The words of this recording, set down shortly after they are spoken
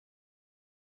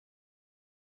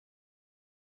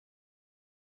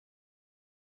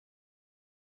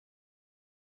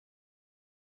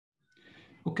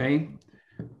Okay,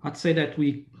 I'd say that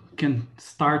we can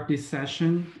start this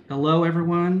session. Hello,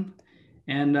 everyone,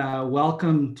 and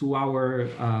welcome to our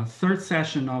third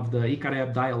session of the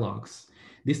ICArEHB Dialogues.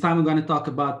 This time, we're going to talk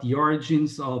about the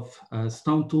origins of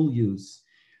stone tool use.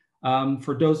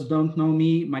 For those who don't know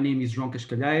me, my name is João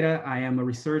Cascalheira. I am a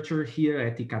researcher here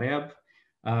at ICArEHB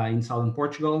in southern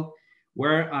Portugal,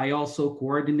 where I also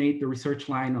coordinate the research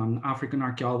line on African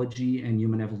archaeology and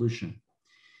human evolution.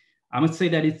 I must say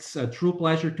that it's a true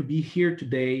pleasure to be here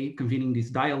today convening this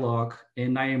dialogue,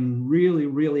 and I am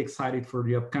really excited for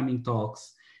the upcoming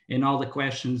talks and all the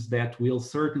questions that will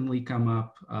certainly come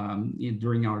up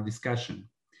during our discussion.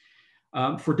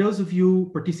 For those of you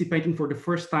participating for the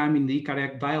first time in the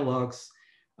ICArEHB Dialogues,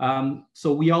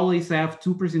 so we always have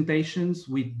two presentations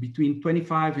with between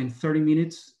 25 and 30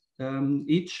 minutes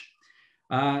each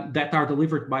that are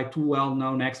delivered by two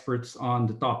well-known experts on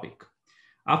the topic.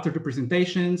 After the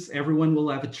presentations, everyone will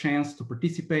have a chance to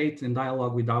participate and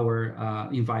dialogue with our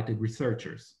invited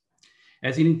researchers.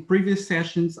 As in previous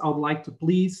sessions, I would like to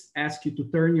please ask you to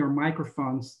turn your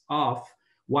microphones off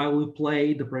while we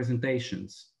play the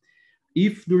presentations.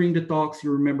 If during the talks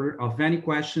you remember of any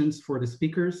questions for the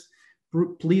speakers,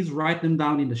 please write them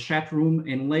down in the chat room,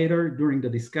 and later during the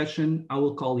discussion, I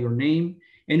will call your name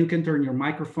and you can turn your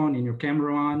microphone and your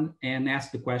camera on and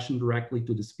ask the question directly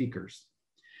to the speakers.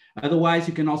 Otherwise,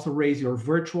 you can also raise your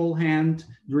virtual hand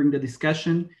during the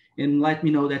discussion and let me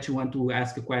know that you want to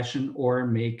ask a question or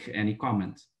make any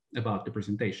comment about the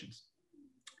presentations.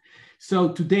 So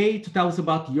today, to tell us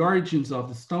about the origins of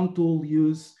the stone tool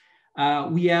use,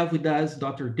 we have with us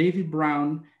Dr. David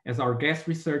Brown as our guest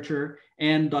researcher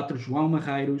and Dr. João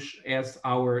Marreiros as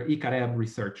our ICArEHB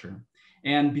researcher.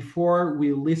 And before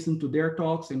we listen to their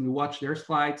talks and we watch their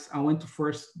slides, I want to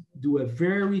first do a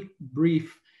very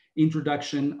brief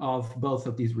introduction of both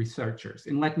of these researchers.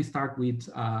 And let me start with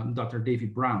Dr.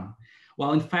 David Brown.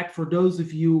 Well, in fact, for those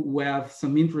of you who have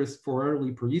some interest for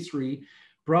early prehistory,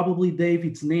 probably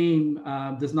David's name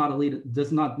does not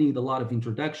need a lot of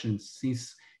introductions,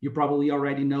 since you probably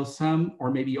already know some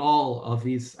or maybe all of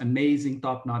his amazing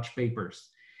top-notch papers.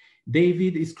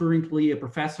 David is currently a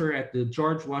professor at the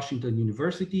George Washington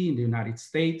University in the United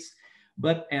States,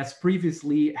 but has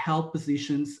previously held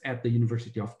positions at the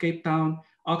University of Cape Town,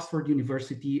 Oxford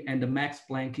University, and the Max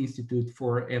Planck Institute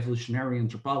for Evolutionary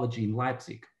Anthropology in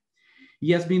Leipzig.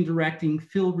 He has been directing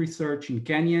field research in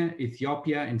Kenya,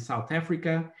 Ethiopia, and South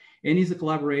Africa, and is a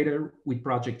collaborator with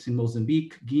projects in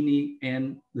Mozambique, Guinea,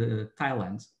 and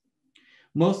Thailand.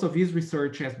 Most of his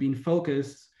research has been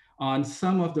focused on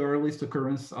some of the earliest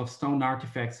occurrence of stone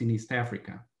artifacts in East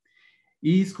Africa.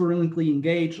 He is currently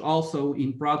engaged also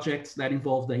in projects that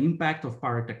involve the impact of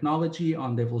parotechnology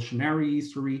on the evolutionary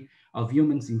history of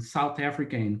humans in South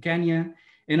Africa and Kenya,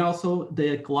 and also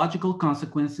the ecological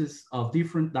consequences of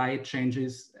different diet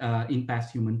changes in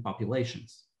past human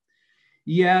populations.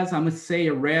 He has, I must say,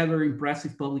 a rather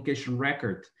impressive publication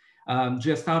record.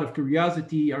 Just out of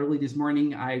curiosity, early this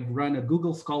morning, I ran a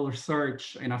Google Scholar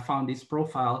search and I found this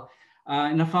profile.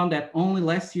 And I found that only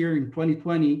last year in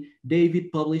 2020,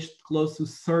 David published close to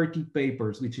 30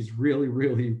 papers, which is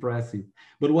really impressive.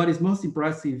 But what is most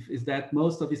impressive is that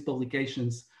most of his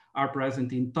publications are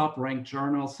present in top-ranked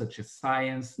journals such as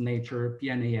Science, Nature,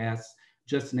 PNAS,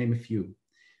 just to name a few.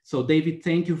 So David,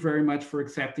 thank you very much for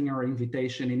accepting our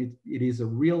invitation, and it is a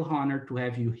real honor to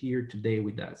have you here today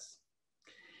with us.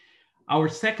 Our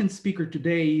second speaker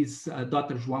today is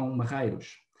Dr. João Marreiros.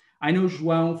 I know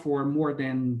João for more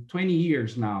than 20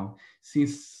 years now,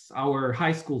 since our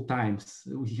high school times.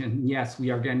 Yes, we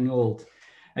are getting old.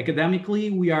 Academically,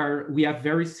 we have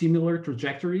very similar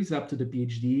trajectories up to the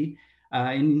PhD.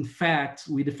 And in fact,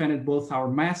 we defended both our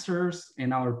master's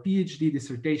and our PhD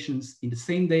dissertations in the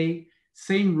same day,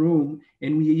 same room,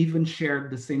 and we even shared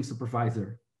the same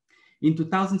supervisor. In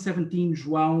 2017,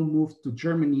 João moved to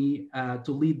Germany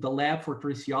to lead the Lab for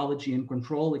Traceology and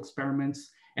Control experiments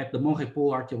at the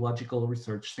Montrepos Archaeological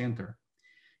Research Center.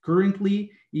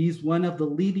 Currently, he is one of the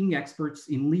leading experts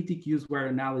in lithic use-wear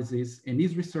analysis, and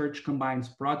his research combines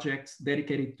projects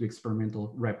dedicated to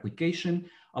experimental replication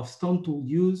of stone tool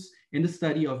use and the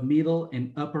study of Middle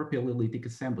and Upper Paleolithic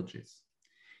assemblages.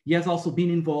 He has also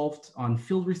been involved on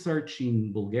field research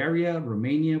in Bulgaria,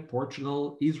 Romania,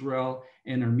 Portugal, Israel,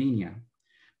 and Armenia.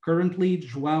 Currently,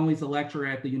 João is a lecturer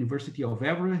at the University of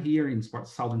Évora here in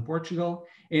southern Portugal,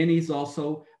 and is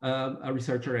also a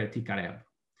researcher at ICArEHB.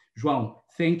 João,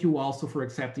 thank you also for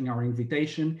accepting our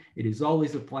invitation. It is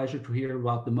always a pleasure to hear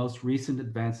about the most recent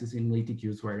advances in lithic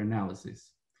use-wear analysis.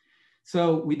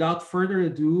 So without further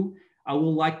ado, I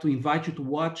would like to invite you to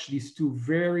watch these two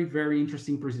very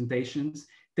interesting presentations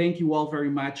thank you all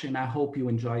very much, and I hope you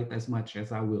enjoy it as much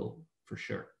as I will, for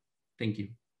sure. Thank you.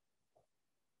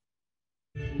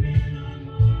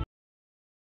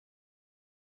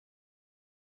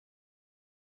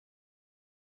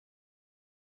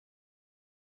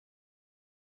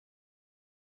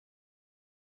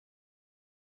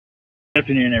 Good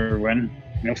afternoon, everyone.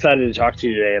 I'm excited to talk to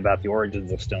you today about the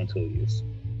origins of stone tool use.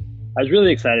 I was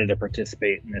really excited to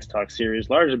participate in this talk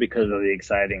series, largely because of the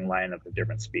exciting lineup of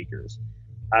different speakers.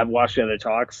 I've watched the other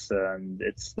talks, and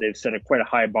they've set quite a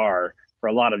high bar for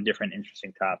a lot of different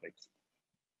interesting topics.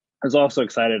 I was also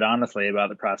excited, honestly, about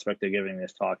the prospect of giving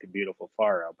this talk in beautiful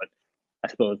Faro, but I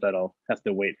suppose that'll have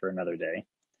to wait for another day.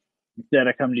 Instead,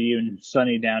 I come to you in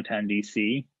sunny downtown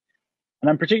DC, and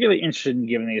I'm particularly interested in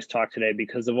giving this talk today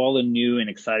because of all the new and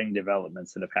exciting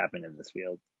developments that have happened in this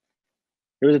field.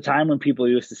 There was a time when people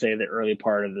used to say the early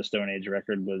part of the Stone Age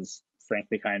record was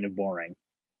frankly kind of boring.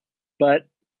 But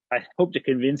I hope to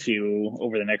convince you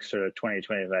over the next sort of 20,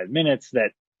 25 minutes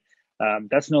that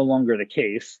that's no longer the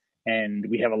case, and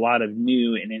we have a lot of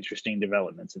new and interesting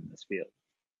developments in this field.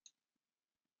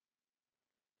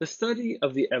 The study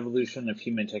of the evolution of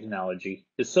human technology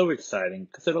is so exciting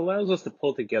because it allows us to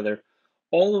pull together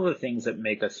all of the things that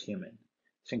make us human.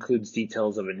 This includes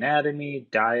details of anatomy,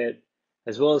 diet,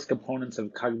 as well as components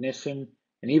of cognition,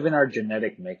 and even our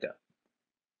genetic makeup.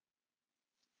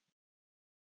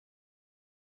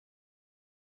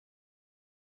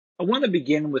 I want to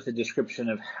begin with a description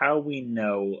of how we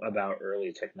know about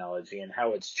early technology and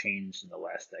how it's changed in the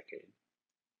last decade.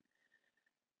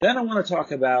 Then I want to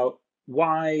talk about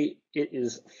why it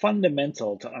is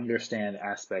fundamental to understand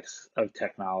aspects of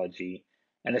technology,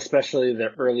 and especially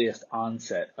the earliest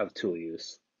onset of tool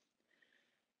use.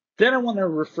 Then I want to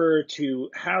refer to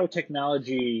how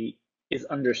technology is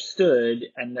understood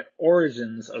and the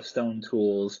origins of stone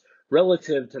tools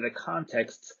relative to the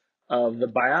context of the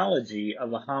biology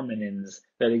of the hominins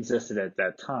that existed at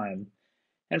that time.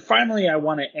 And finally, I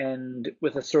want to end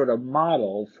with a sort of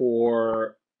model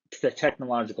for the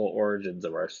technological origins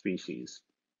of our species.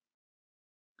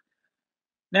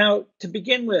 Now, to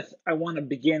begin with, I want to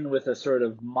begin with a sort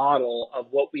of model of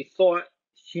what we thought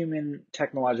human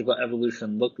technological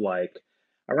evolution looked like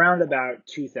around about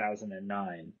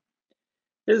 2009.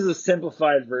 This is a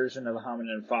simplified version of the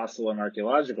hominin fossil and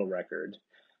archaeological record.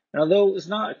 And although it was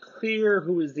not clear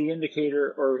who was the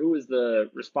indicator or who was the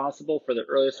responsible for the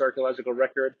earliest archaeological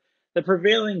record, the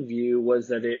prevailing view was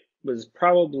that it was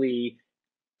probably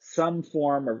some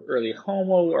form of early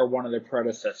Homo or one of the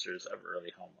predecessors of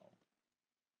early Homo.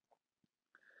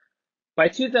 By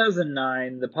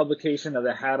 2009, the publication of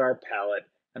the Hadar palette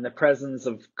and the presence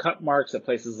of cut marks at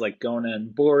places like Gona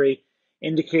and Bori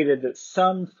indicated that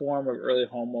some form of early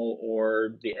Homo or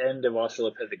the end of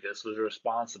Australopithecus was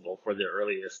responsible for the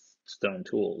earliest stone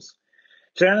tools.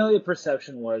 Generally, the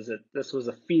perception was that this was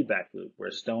a feedback loop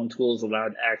where stone tools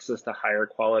allowed access to higher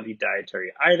quality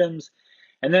dietary items,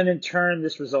 and then in turn,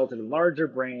 this resulted in larger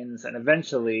brains and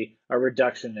eventually a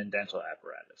reduction in dental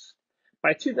apparatus.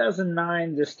 By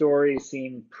 2009, this story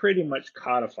seemed pretty much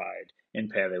codified in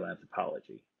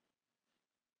paleoanthropology.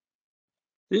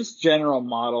 This general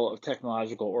model of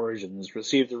technological origins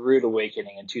received a rude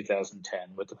awakening in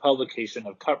 2010 with the publication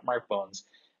of cut mark bones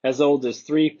as old as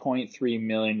 3.3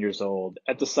 million years old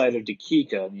at the site of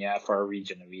Dakika in the Afar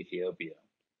region of Ethiopia.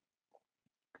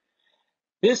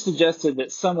 This suggested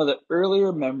that some of the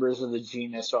earlier members of the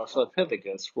genus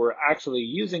Australopithecus were actually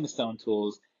using stone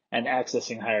tools and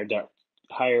accessing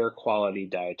higher quality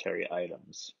dietary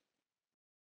items.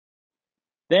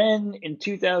 Then, in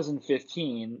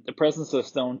 2015, the presence of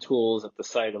stone tools at the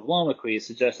site of Lomaqui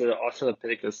suggested that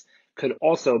Australopithecus could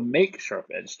also make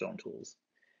sharp-edged stone tools.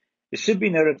 It should be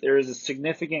noted there is a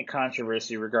significant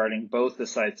controversy regarding both the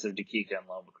sites of Dakika and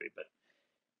Lomaqui, but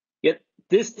yet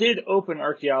this did open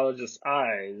archaeologists'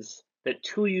 eyes that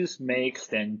tool use may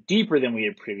extend deeper than we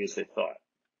had previously thought.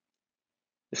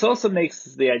 This also makes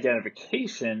the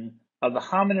identification of the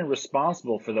hominin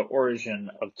responsible for the origin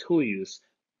of tool use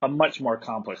a much more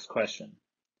complex question.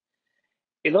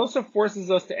 It also forces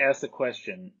us to ask the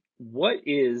question, what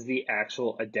is the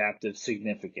actual adaptive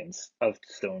significance of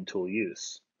stone tool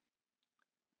use?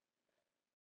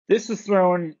 This was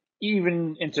thrown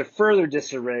even into further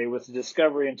disarray with the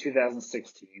discovery in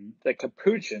 2016 that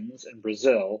capuchins in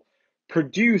Brazil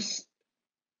produce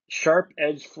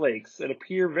sharp-edged flakes that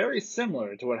appear very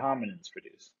similar to what hominins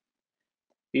produce.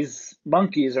 These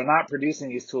monkeys are not producing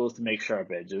these tools to make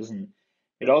sharp edges, and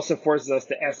it also forces us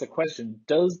to ask the question,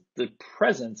 does the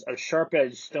presence of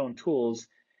sharp-edged stone tools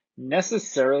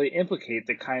necessarily implicate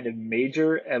the kind of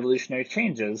major evolutionary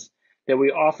changes that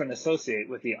we often associate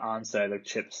with the onset of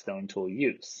chipped stone tool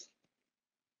use?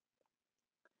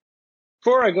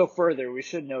 Before I go further, we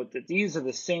should note that these are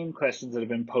the same questions that have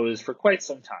been posed for quite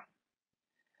some time.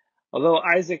 Although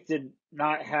Isaac did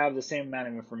not have the same amount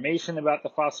of information about the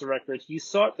fossil record, he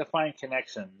sought to find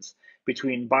connections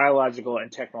between biological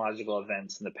and technological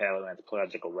events in the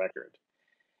paleoanthropological record.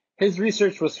 His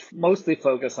research was mostly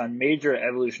focused on major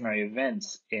evolutionary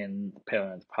events in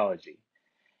paleoanthropology.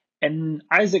 And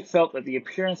Isaac felt that the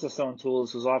appearance of stone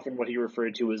tools was often what he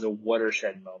referred to as a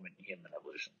watershed moment in human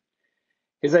evolution.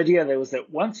 His idea was that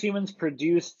once humans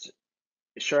produced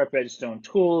sharp-edged stone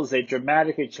tools, they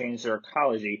dramatically changed their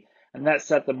ecology, and that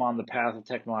set them on the path of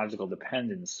technological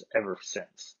dependence ever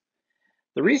since.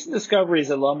 The recent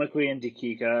discoveries of Lomacui and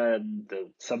Dikika and the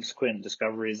subsequent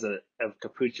discoveries of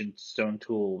Capuchin stone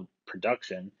tool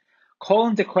production call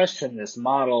into question this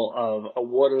model of a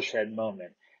watershed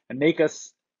moment and make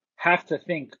us have to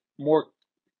think more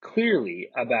clearly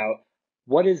about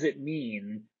what does it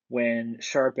mean when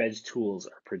sharp-edged tools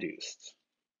are produced.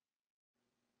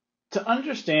 To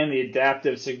understand the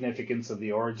adaptive significance of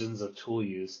the origins of tool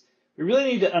use, we really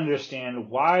need to understand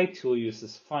why tool use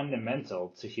is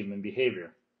fundamental to human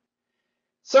behavior.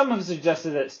 Some have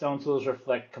suggested that stone tools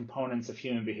reflect components of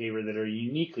human behavior that are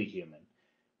uniquely human,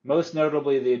 most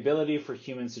notably the ability for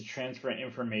humans to transfer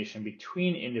information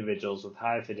between individuals with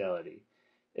high fidelity.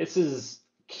 This is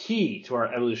key to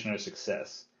our evolutionary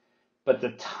success, but the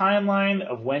timeline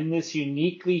of when this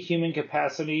uniquely human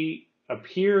capacity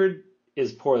appeared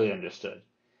is poorly understood.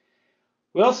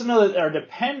 We also know that our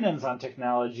dependence on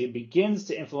technology begins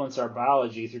to influence our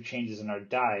biology through changes in our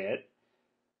diet,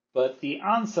 but the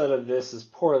onset of this is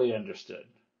poorly understood.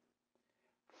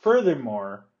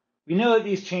 Furthermore, we know that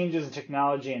these changes in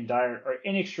technology and diet are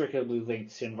inextricably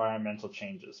linked to environmental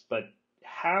changes, but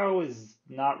how is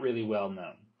not really well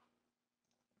known.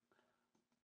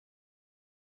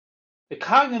 The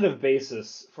cognitive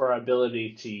basis for our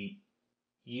ability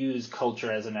to use culture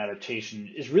as an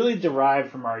adaptation is really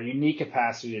derived from our unique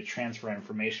capacity to transfer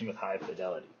information with high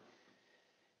fidelity.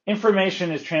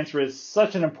 Information is transferred as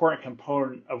such an important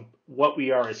component of what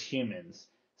we are as humans,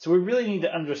 so we really need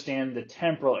to understand the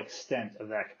temporal extent of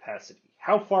that capacity.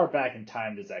 How far back in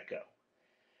time does that go?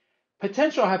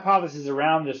 Potential hypotheses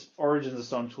around the origins of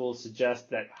stone tools suggest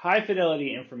that high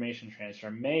fidelity information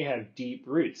transfer may have deep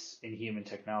roots in human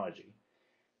technology.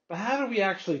 But how do we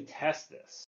actually test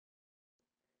this?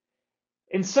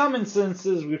 In some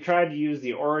instances, we've tried to use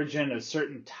the origin of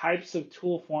certain types of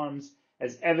tool forms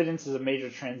as evidence of major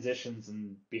transitions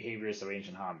in behaviors of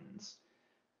ancient hominins.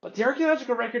 But the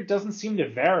archaeological record doesn't seem to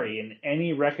vary in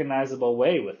any recognizable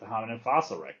way with the hominin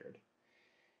fossil record.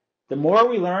 The more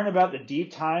we learn about the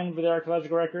deep time of the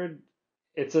archaeological record,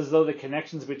 it's as though the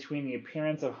connections between the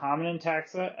appearance of hominin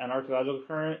taxa and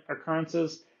archaeological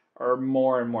occurrences are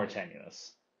more and more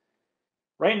tenuous.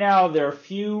 Right now, there are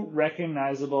few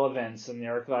recognizable events in the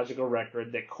archaeological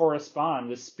record that correspond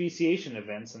with speciation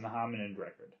events in the hominin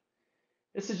record.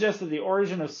 This suggests that the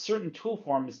origin of certain tool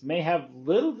forms may have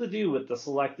little to do with the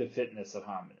selective fitness of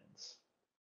hominins.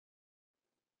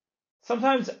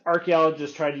 Sometimes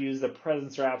archaeologists try to use the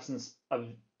presence or absence of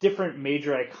different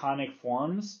major iconic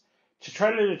forms to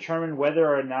try to determine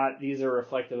whether or not these are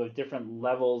reflective of different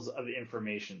levels of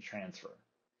information transfer.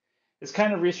 This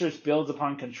kind of research builds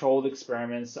upon controlled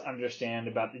experiments to understand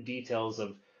about the details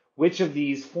of which of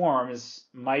these forms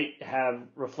might have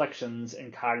reflections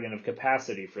in cognitive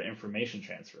capacity for information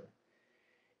transfer.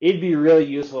 It'd be really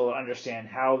useful to understand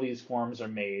how these forms are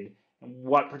made and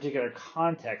what particular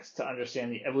context to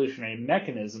understand the evolutionary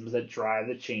mechanisms that drive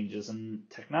the changes in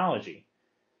technology.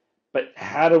 But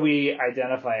how do we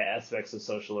identify aspects of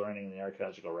social learning in the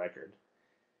archaeological record?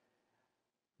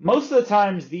 Most of the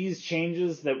times, these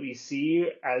changes that we see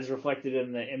as reflected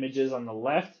in the images on the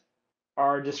left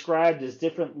are described as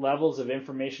different levels of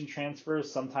information transfer,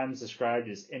 sometimes described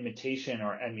as imitation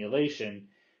or emulation,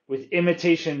 with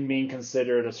imitation being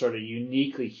considered a sort of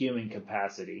uniquely human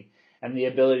capacity and the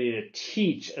ability to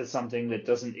teach as something that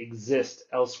doesn't exist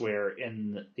elsewhere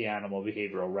in the animal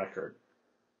behavioral record.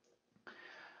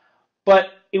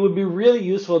 But it would be really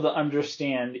useful to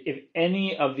understand if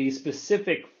any of these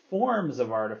specific forms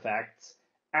of artifacts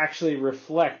actually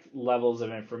reflect levels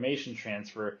of information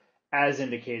transfer as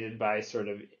indicated by sort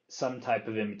of some type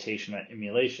of imitation or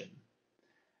emulation.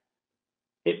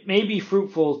 It may be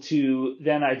fruitful to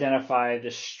then identify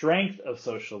the strength of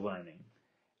social learning.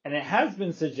 And it has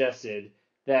been suggested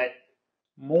that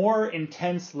more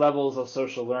intense levels of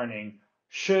social learning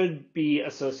should be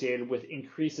associated with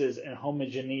increases in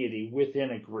homogeneity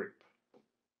within a group.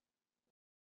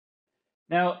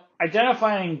 Now,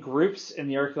 identifying groups in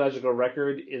the archaeological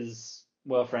record is,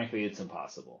 well, frankly, it's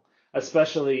impossible,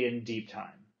 especially in deep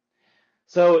time.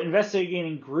 So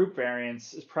investigating group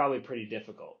variance is probably pretty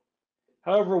difficult.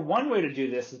 However, one way to do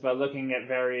this is by looking at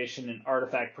variation in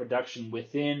artifact production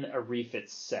within a refit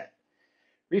set.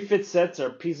 Refit sets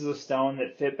are pieces of stone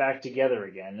that fit back together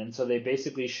again, and so they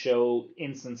basically show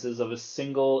instances of a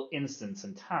single instance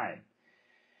in time.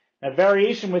 Now,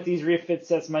 variation with these refit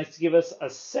sets might give us a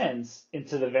sense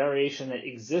into the variation that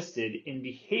existed in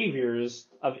behaviors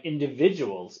of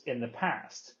individuals in the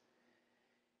past.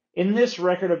 In this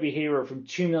record of behavior from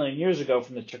 2 million years ago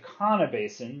from the Turkana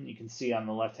Basin, you can see on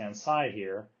the left-hand side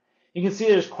here, you can see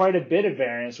there's quite a bit of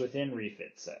variance within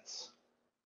refit sets.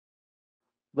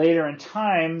 Later in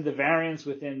time, the variance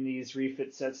within these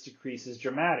refit sets decreases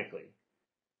dramatically.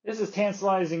 This is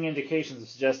tantalizing indications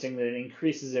suggesting that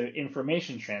increases in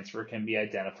information transfer can be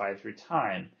identified through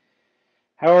time.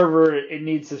 However, it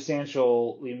needs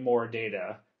substantially more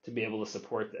data to be able to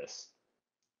support this.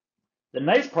 The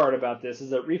nice part about this is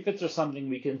that refits are something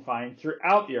we can find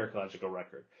throughout the archaeological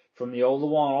record, from the Old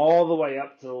one all the way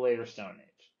up to the later Stone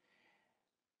Age.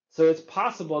 So it's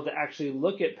possible to actually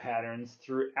look at patterns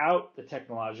throughout the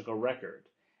technological record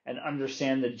and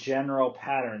understand the general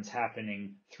patterns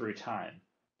happening through time.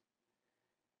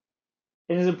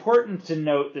 It is important to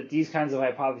note that these kinds of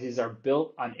hypotheses are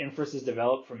built on inferences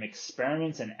developed from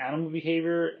experiments in animal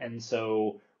behavior, and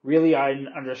so really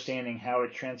understanding how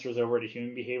it transfers over to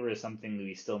human behavior is something that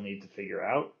we still need to figure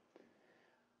out.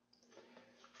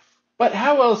 But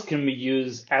how else can we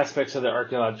use aspects of the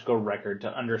archaeological record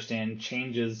to understand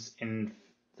changes in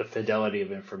the fidelity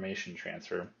of information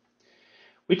transfer?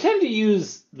 We tend to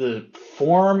use the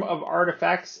form of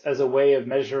artifacts as a way of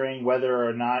measuring whether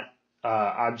or not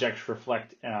objects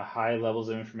reflect high levels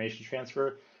of information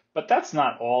transfer, but that's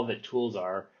not all that tools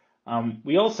are.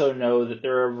 We also know that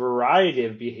there are a variety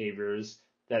of behaviors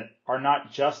that are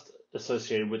not just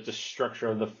associated with the structure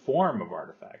of the form of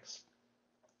artifacts.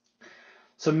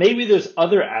 So maybe there's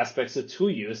other aspects of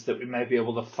tool use that we might be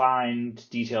able to find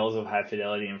details of high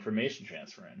fidelity information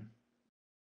transfer in.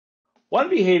 One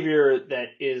behavior that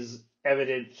is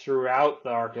evident throughout the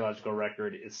archaeological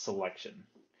record is selection.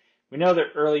 We know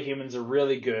that early humans are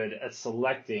really good at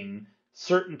selecting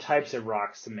certain types of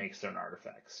rocks to make stone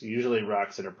artifacts, usually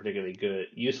rocks that are particularly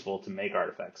useful to make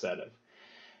artifacts out of.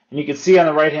 And you can see on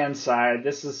the right-hand side,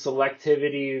 this is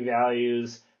selectivity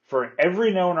values for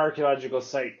every known archaeological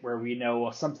site where we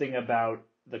know something about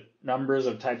the numbers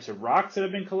of types of rocks that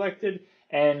have been collected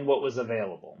and what was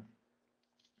available.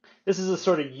 This is a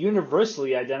sort of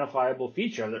universally identifiable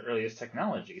feature of the earliest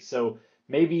technology, so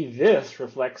maybe this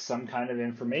reflects some kind of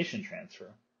information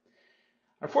transfer.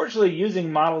 Unfortunately,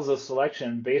 using models of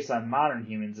selection based on modern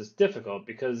humans is difficult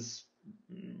because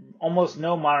almost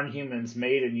no modern humans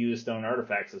made and used stone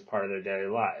artifacts as part of their daily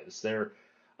lives. Their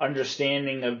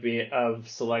understanding of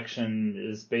selection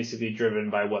is basically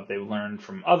driven by what they've learned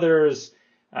from others.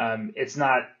 It's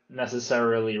not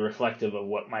necessarily reflective of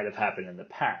what might have happened in the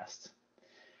past.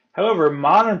 However,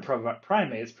 modern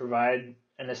primates provide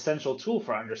an essential tool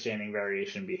for understanding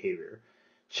variation behavior.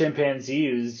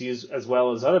 Chimpanzees, as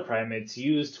well as other primates,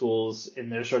 use tools in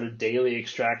their sort of daily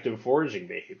extractive foraging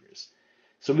behaviors.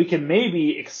 So we can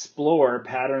maybe explore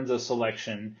patterns of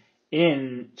selection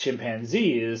in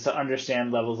chimpanzees to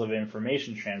understand levels of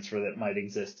information transfer that might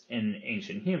exist in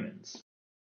ancient humans.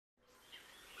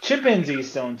 Chimpanzee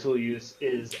stone tool use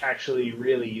is actually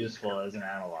really useful as an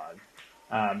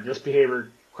analog. This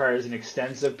behavior requires an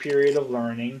extensive period of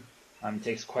learning. It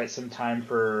takes quite some time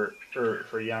for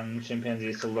young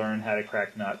chimpanzees to learn how to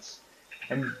crack nuts.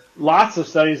 And lots of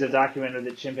studies have documented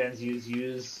that chimpanzees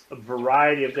use a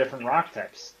variety of different rock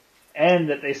types, and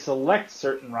that they select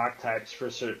certain rock types for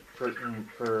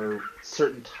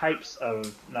certain types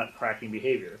of nut cracking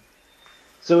behavior.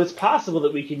 So it's possible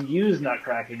that we can use nut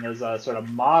cracking as a sort of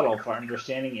model for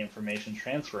understanding information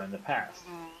transfer in the past.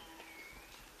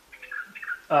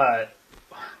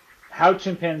 How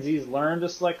chimpanzees learn to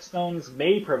select stones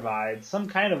may provide some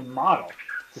kind of model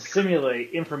to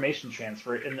simulate information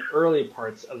transfer in the early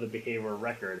parts of the behavioral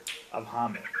record of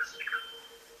hominids.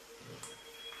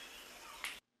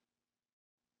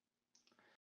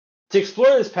 To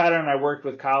explore this pattern, I worked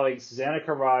with colleagues Susanna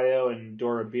Carvalho and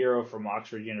Dora Biro from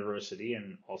Oxford University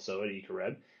and also at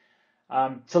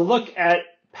ICArEHB to look at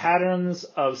patterns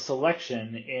of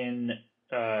selection in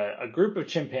a group of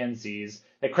chimpanzees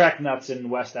that crack nuts in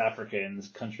West Africa in the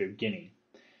country of Guinea.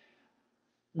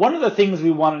 One of the things we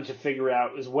wanted to figure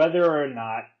out is whether or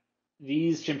not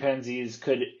these chimpanzees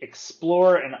could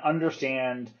explore and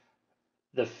understand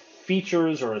the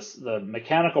features or the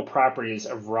mechanical properties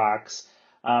of rocks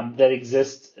that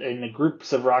exist in the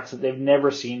groups of rocks that they've never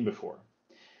seen before.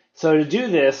 So to do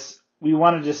this, we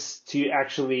wanted to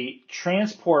actually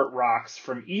transport rocks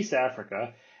from East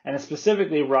Africa, and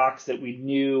specifically rocks that we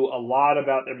knew a lot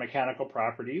about their mechanical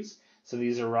properties. So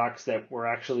these are rocks that were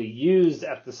actually used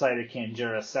at the site of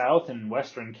Kandjira South in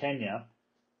western Kenya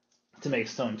to make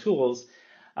stone tools.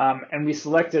 And we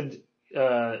selected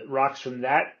rocks from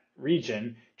that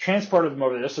region, transported them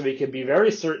over there so we could be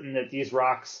very certain that these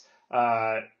rocks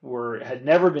had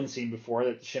never been seen before,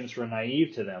 that the chimps were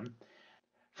naive to them.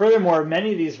 Furthermore,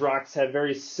 many of these rocks have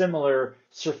very similar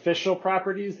superficial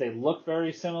properties. They look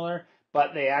very similar,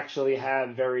 but they actually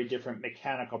have very different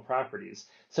mechanical properties.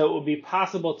 So it would be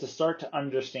possible to start to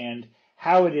understand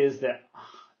how it is that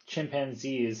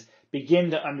chimpanzees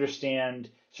begin to understand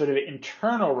sort of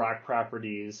internal rock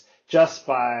properties just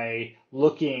by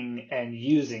looking and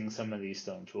using some of these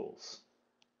stone tools.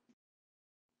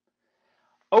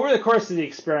 Over the course of the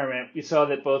experiment, we saw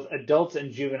that both adults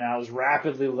and juveniles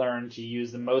rapidly learned to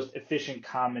use the most efficient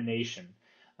combination.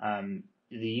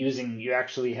 You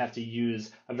actually have to use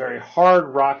a very hard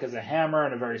rock as a hammer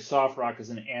and a very soft rock as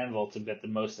an anvil to get the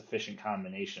most efficient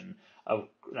combination of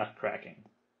nut cracking.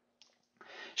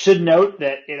 Should note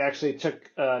that it actually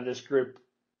took this group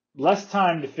less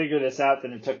time to figure this out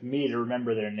than it took me to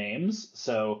remember their names,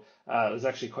 so it was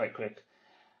actually quite quick.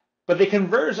 But they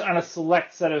converged on a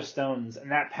select set of stones,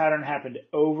 and that pattern happened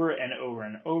over and over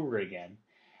and over again.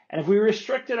 And if we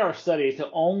restricted our study to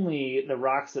only the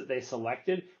rocks that they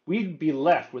selected, we'd be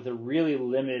left with a really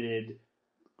limited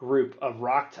group of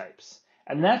rock types.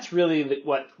 And that's really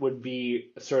what would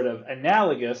be sort of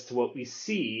analogous to what we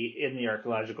see in the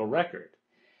archaeological record.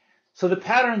 So the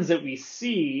patterns that we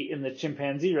see in the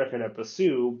chimpanzee record at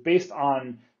Basu, based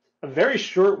on a very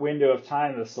short window of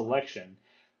time of selection,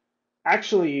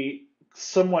 actually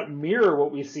somewhat mirror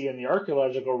what we see in the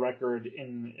archaeological record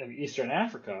in Eastern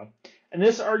Africa. And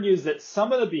this argues that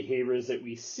some of the behaviors that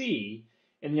we see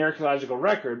in the archaeological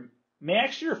record may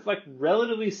actually reflect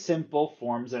relatively simple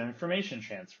forms of information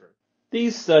transfer.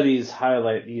 These studies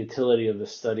highlight the utility of the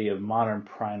study of modern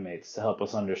primates to help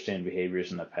us understand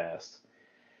behaviors in the past.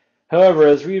 However,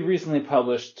 as we've recently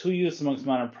published, tool use amongst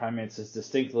modern primates is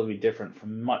distinctly different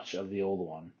from much of the old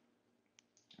one.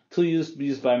 Tools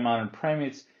used by modern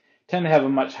primates tend to have a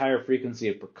much higher frequency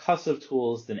of percussive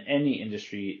tools than any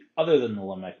industry other than the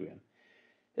Namekian.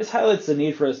 This highlights the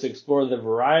need for us to explore the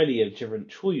variety of different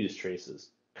tool use traces.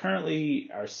 Currently,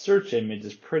 our search image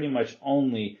is pretty much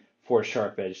only for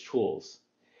sharp-edged tools.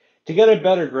 To get a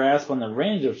better grasp on the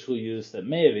range of tool use that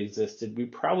may have existed, we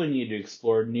probably need to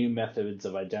explore new methods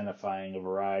of identifying a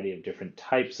variety of different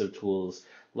types of tools,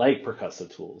 like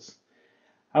percussive tools.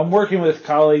 I'm working with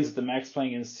colleagues at the Max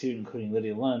Planck Institute, including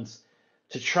Lydia Luntz,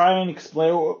 to try and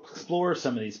explore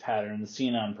some of these patterns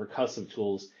seen on percussive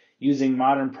tools, using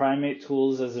modern primate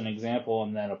tools as an example,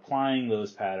 and then applying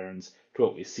those patterns to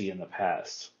what we see in the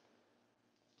past.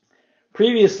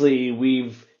 Previously,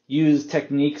 we've used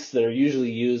techniques that are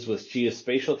usually used with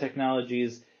geospatial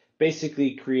technologies,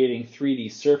 basically creating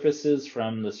 3D surfaces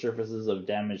from the surfaces of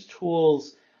damaged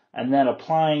tools, and then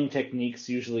applying techniques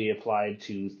usually applied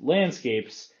to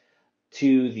landscapes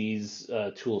to these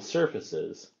tool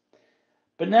surfaces.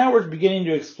 But now we're beginning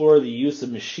to explore the use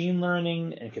of machine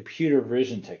learning and computer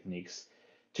vision techniques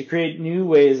to create new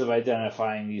ways of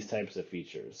identifying these types of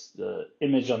features. The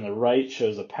image on the right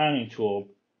shows a pounding tool,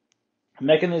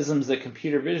 mechanisms that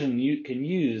computer vision can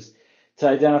use to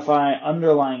identify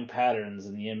underlying patterns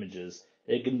in the images.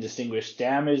 It can distinguish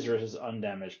damaged versus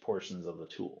undamaged portions of the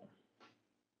tool.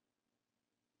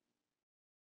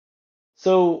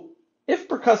 So, if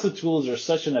percussive tools are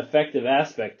such an effective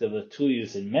aspect of the tool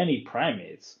use in many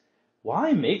primates,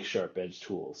 why make sharp-edged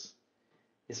tools?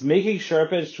 Is making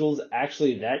sharp-edged tools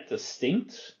actually that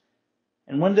distinct?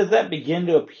 And when did that begin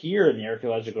to appear in the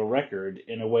archaeological record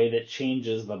in a way that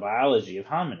changes the biology of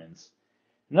hominins?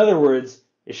 In other words,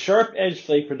 is sharp-edged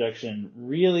flake production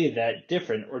really that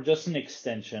different, or just an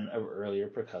extension of earlier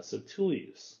percussive tool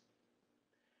use?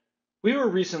 We were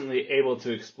recently able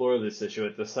to explore this issue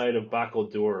at the site of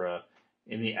Bakaldura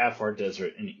in the Afar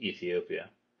Desert in Ethiopia.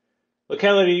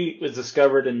 Locality was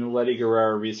discovered in the Ledi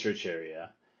Garara research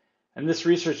area, and this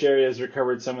research area has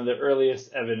recovered some of the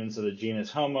earliest evidence of the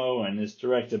genus Homo and is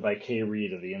directed by Kay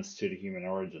Reed of the Institute of Human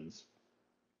Origins.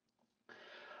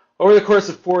 Over the course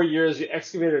of 4 years, we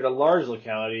excavated a large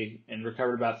locality and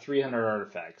recovered about 300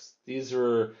 artifacts. These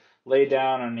were laid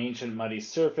down on an ancient muddy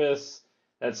surface.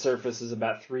 That surface is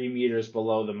about 3 meters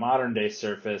below the modern day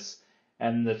surface,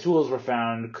 and the tools were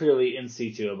found clearly in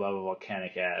situ above a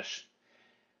volcanic ash.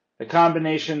 The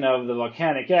combination of the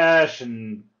volcanic ash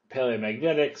and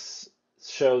paleomagnetics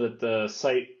show that the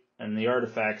site and the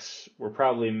artifacts were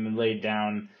probably laid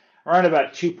down around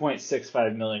about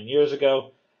 2.65 million years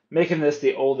ago, making this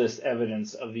the oldest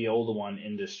evidence of the Oldowan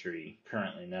industry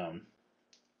currently known.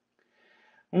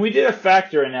 When we did a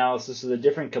factor analysis of the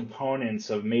different components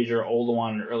of major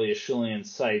Oldowan and early Acheulean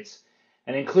sites,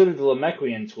 and included the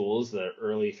Lemequian tools, the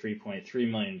early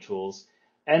 3.3 million tools,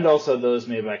 and also those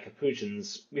made by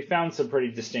Capuchins, we found some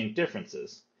pretty distinct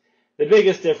differences. The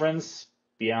biggest difference,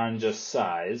 beyond just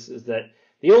size, is that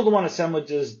the Oldowan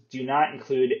assemblages do not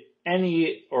include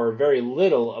any or very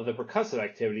little of the percussive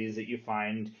activities that you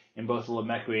find in both the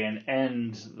Lemequian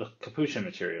and the Capuchin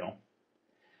material.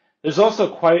 There's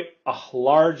also quite a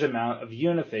large amount of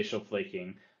unifacial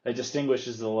flaking that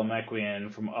distinguishes the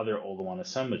Lemequian from other Oldowan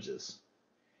assemblages.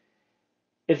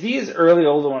 If these early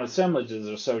Oldowan assemblages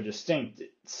are so distinct,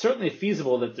 it's certainly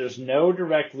feasible that there's no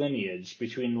direct lineage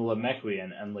between the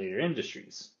Lemequian and later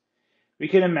industries. We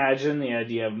can imagine the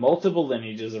idea of multiple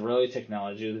lineages of early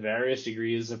technology with various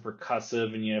degrees of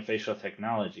percussive and unifacial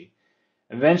technology.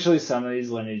 Eventually, some of these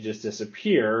lineages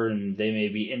disappear and they may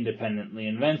be independently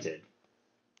invented.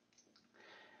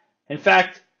 In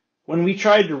fact, when we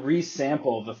tried to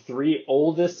resample the three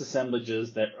oldest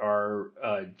assemblages that are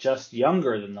just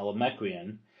younger than the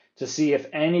Lemequian to see if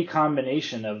any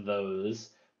combination of those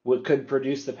could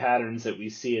produce the patterns that we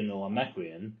see in the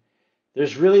Lemequian,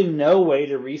 there's really no way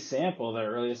to resample the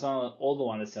earliest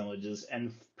Oldowan assemblages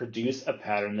and produce a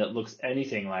pattern that looks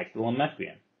anything like the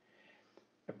Lemequian.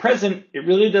 At present, it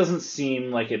really doesn't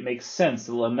seem like it makes sense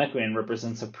that the Lemequian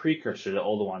represents a precursor to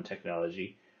Oldowan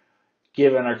technology,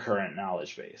 given our current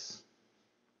knowledge base.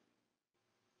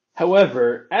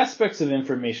 However, aspects of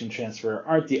information transfer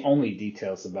aren't the only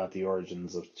details about the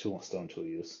origins of stone tool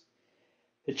use.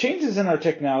 The changes in our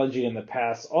technology in the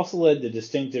past also led to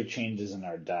distinctive changes in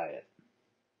our diet.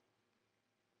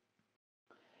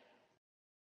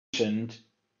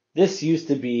 This used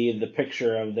to be the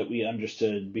picture that we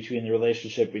understood between the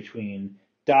relationship between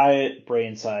diet,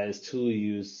 brain size, tool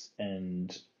use,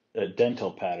 and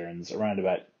dental patterns around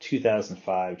about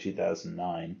 2005,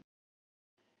 2009.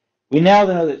 We now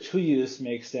know that tool use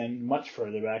may extend much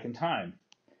further back in time.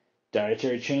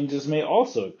 Dietary changes may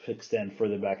also extend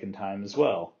further back in time as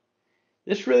well.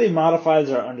 This really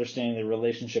modifies our understanding of the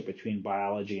relationship between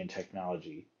biology and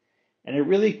technology, and it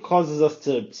really causes us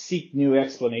to seek new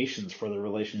explanations for the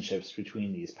relationships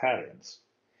between these patterns.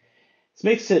 This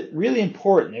makes it really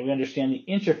important that we understand the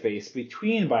interface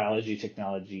between biology and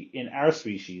technology in our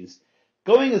species,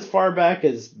 going as far back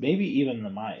as maybe even the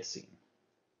Miocene.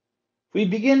 If we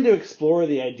begin to explore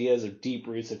the ideas of deep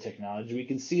roots of technology, we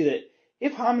can see that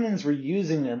if hominins were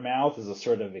using their mouth as a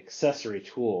sort of accessory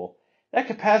tool, that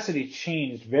capacity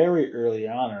changed very early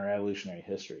on in our evolutionary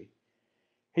history.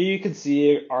 Here you can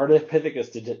see an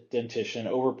Ardipithecus dentition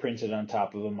overprinted on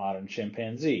top of a modern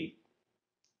chimpanzee.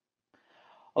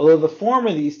 Although the form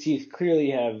of these teeth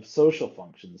clearly have social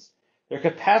functions, their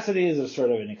capacity as a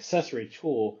sort of an accessory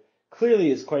tool clearly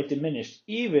is quite diminished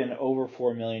even over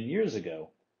 4 million years ago.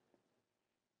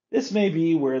 This may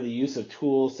be where the use of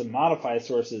tools to modify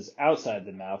sources outside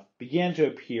the mouth began to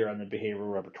appear on the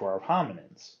behavioral repertoire of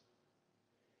hominins.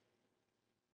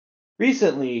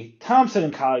 Recently, Thompson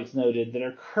and colleagues noted that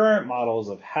our current models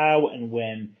of how and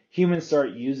when humans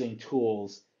start using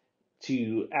tools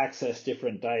to access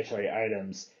different dietary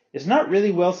items is not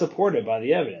really well supported by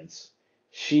the evidence.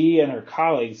 She and her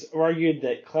colleagues argued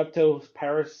that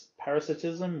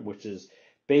kleptoparasitism, which is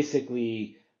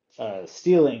basically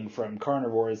stealing from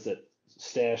carnivores that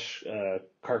stash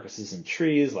carcasses in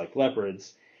trees like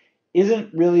leopards,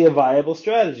 isn't really a viable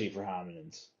strategy for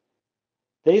hominins.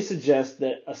 They suggest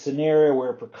that a scenario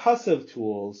where percussive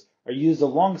tools are used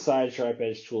alongside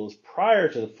sharp-edged tools prior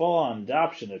to the full-on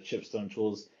adoption of chipstone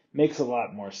tools makes a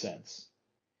lot more sense.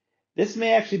 This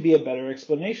may actually be a better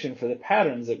explanation for the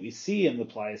patterns that we see in the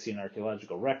Pliocene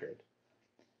archaeological record.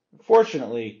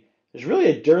 Unfortunately, there's really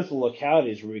a dearth of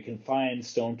localities where we can find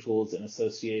stone tools in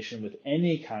association with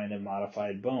any kind of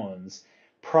modified bones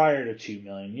prior to 2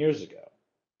 million years ago.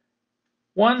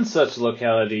 One such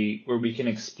locality where we can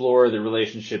explore the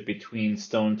relationship between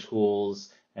stone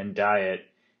tools and diet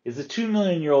is the 2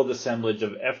 million year old assemblage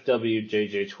of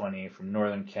FWJJ20 from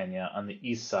northern Kenya on the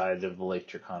east side of the Lake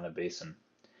Turkana Basin.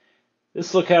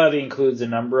 This locality includes a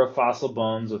number of fossil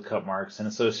bones with cut marks in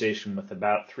association with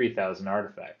about 3,000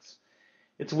 artifacts.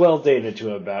 It's well dated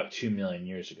to about 2 million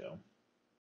years ago.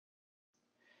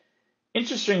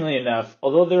 Interestingly enough,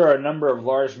 although there are a number of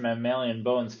large mammalian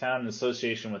bones found in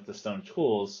association with the stone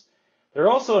tools, there are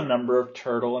also a number of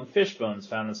turtle and fish bones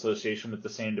found in association with the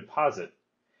same deposit.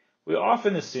 We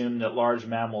often assume that large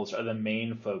mammals are the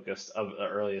main focus of the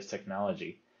earliest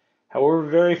technology. However,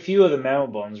 very few of the mammal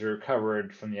bones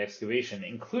recovered from the excavation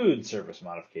include surface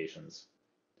modifications.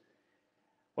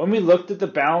 When we looked at the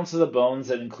balance of the bones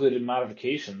that included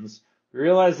modifications, we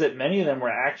realized that many of them were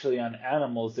actually on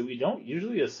animals that we don't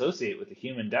usually associate with the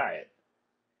human diet.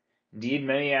 Indeed,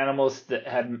 many animals that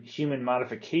had human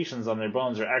modifications on their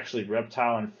bones are actually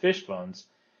reptile and fish bones,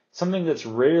 something that's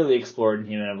rarely explored in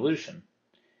human evolution.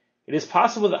 It is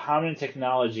possible that hominin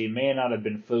technology may not have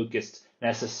been focused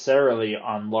necessarily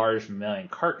on large mammalian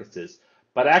carcasses,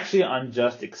 but actually on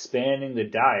just expanding the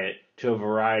diet to a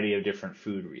variety of different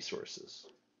food resources.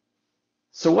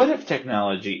 So what if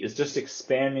technology is just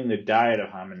expanding the diet of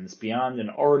hominins beyond an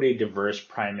already diverse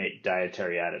primate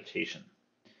dietary adaptation?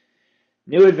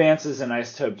 New advances in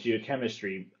isotope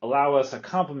geochemistry allow us a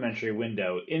complementary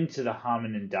window into the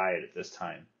hominin diet at this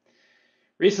time.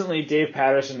 Recently, Dave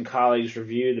Patterson and colleagues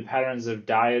reviewed the patterns of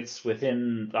diets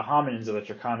within the hominins of the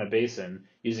Turkana Basin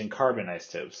using carbon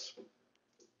isotopes.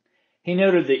 He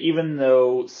noted that even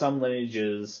though some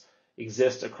lineages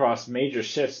exist across major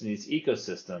shifts in these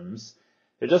ecosystems,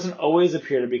 there doesn't always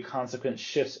appear to be consequent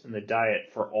shifts in the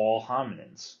diet for all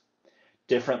hominins.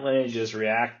 Different lineages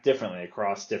react differently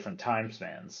across different time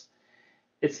spans.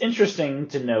 It's interesting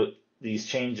to note these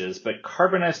changes, but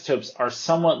carbon isotopes are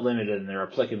somewhat limited in their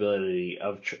applicability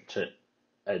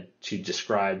to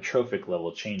describe trophic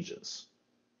level changes.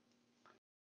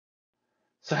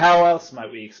 So how else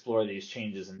might we explore these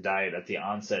changes in diet at the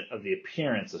onset of the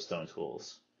appearance of stone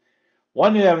tools?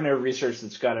 One new avenue of research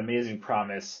that's got amazing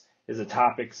promise is the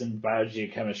topics in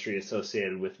biogeochemistry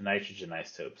associated with nitrogen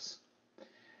isotopes.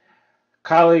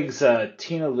 Colleagues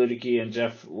Tina Luedecke and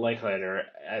Jeff Leichleiter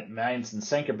at Mainz and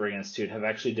Senckenberg Institute have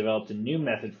actually developed a new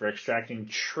method for extracting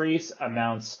trace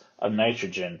amounts of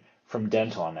nitrogen from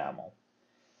dental enamel.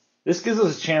 This gives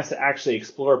us a chance to actually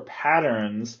explore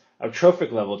patterns of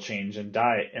trophic level change in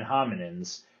diet in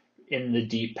hominins in the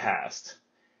deep past.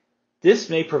 This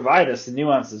may provide us the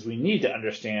nuances we need to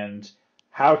understand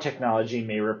how technology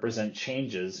may represent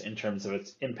changes in terms of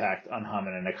its impact on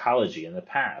hominin ecology in the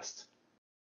past.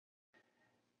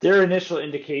 There are initial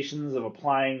indications of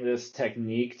applying this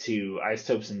technique to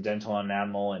isotopes in dental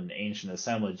enamel and ancient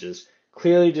assemblages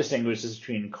clearly distinguishes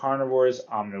between carnivores,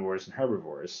 omnivores, and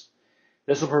herbivores.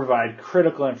 This will provide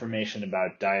critical information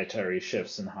about dietary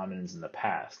shifts in hominins in the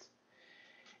past.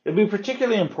 It will be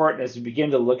particularly important as we begin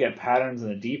to look at patterns in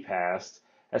the deep past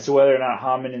as to whether or not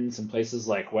hominins in places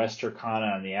like West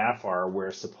Turkana and the Afar,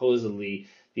 where supposedly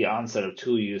the onset of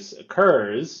tool use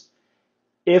occurs,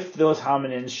 if those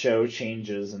hominins show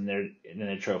changes in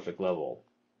their trophic level.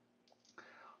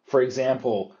 For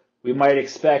example, we might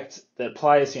expect that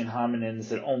Pliocene hominins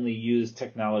that only use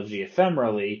technology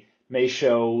ephemerally may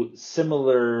show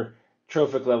similar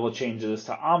trophic level changes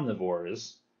to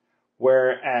omnivores,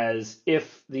 whereas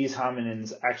if these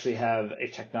hominins actually have a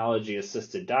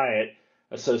technology-assisted diet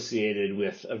associated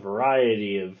with a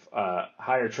variety of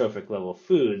higher trophic level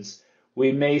foods,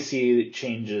 we may see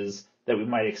changes that we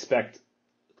might expect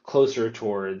closer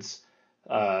towards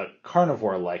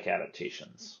carnivore-like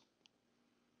adaptations.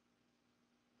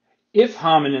 If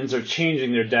hominins are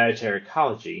changing their dietary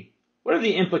ecology, what are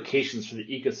the implications for the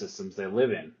ecosystems they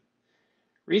live in?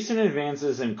 Recent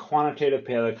advances in quantitative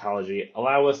paleoecology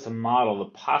allow us to model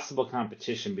the possible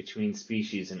competition between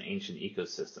species in ancient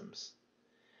ecosystems.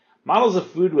 Models of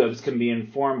food webs can be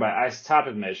informed by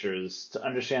isotopic measures to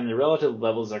understand the relative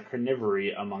levels of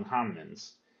carnivory among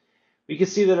hominins. We can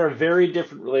see that there are very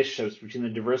different relationships between the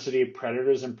diversity of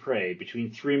predators and prey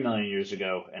between 3 million years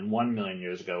ago and 1 million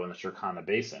years ago in the Turkana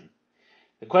Basin.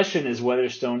 The question is whether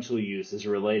stone tool use is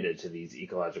related to these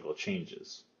ecological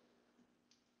changes.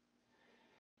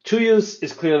 Tool use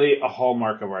is clearly a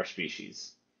hallmark of our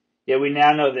species, yet we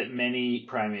now know that many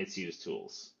primates use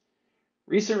tools.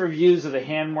 Recent reviews of the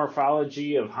hand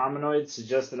morphology of hominoids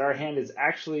suggest that our hand is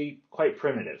actually quite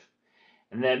primitive,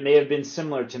 and that may have been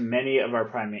similar to many of our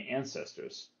primate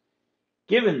ancestors.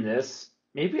 Given this,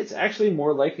 maybe it's actually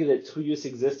more likely that tool use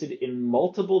existed in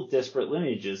multiple disparate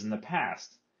lineages in the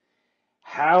past.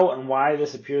 How and why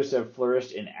this appears to have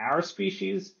flourished in our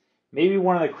species may be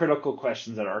one of the critical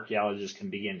questions that archaeologists can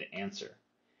begin to answer.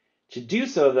 To do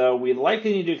so, though, we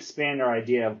likely need to expand our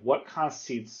idea of what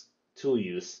constitutes tool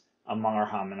use among our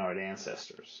hominoid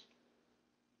ancestors.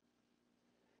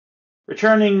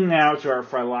 Returning now to our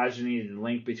phylogeny and the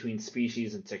link between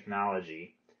species and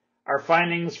technology, our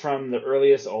findings from the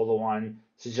earliest Oldowan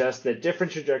suggest that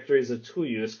different trajectories of tool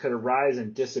use could arise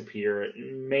and disappear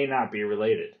and may not be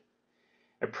related.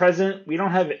 At present, we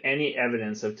don't have any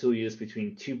evidence of tool use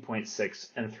between 2.6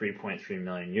 and 3.3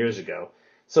 million years ago,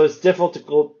 so it's difficult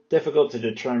to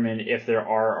determine if there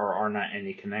are or are not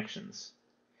any connections.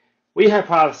 We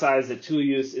hypothesize that tool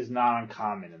use is not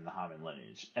uncommon in the homin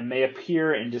lineage and may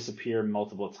appear and disappear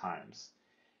multiple times.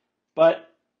 But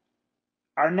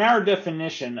our narrow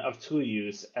definition of tool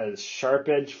use as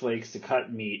sharp-edged flakes to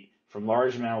cut meat from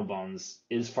large mammal bones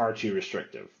is far too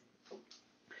restrictive.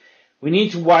 We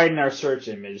need to widen our search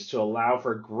image to allow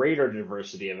for greater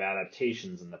diversity of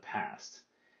adaptations in the past.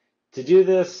 To do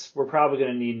this, we're probably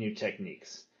going to need new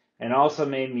techniques, and also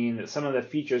may mean that some of the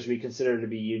features we consider to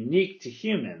be unique to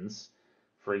humans,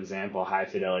 for example,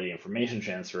 high-fidelity information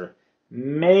transfer,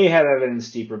 may have evidence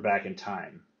deeper back in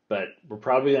time, but we're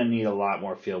probably going to need a lot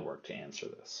more fieldwork to answer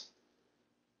this.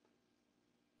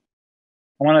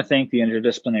 I want to thank the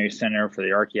Interdisciplinary Center for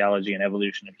the Archaeology and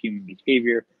Evolution of Human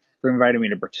Behavior for inviting me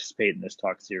to participate in this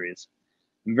talk series.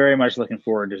 I'm very much looking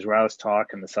forward to Joao's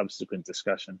talk and the subsequent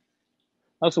discussion.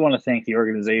 I also want to thank the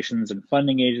organizations and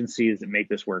funding agencies that make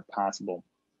this work possible,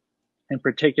 in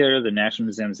particular the National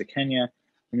Museums of Kenya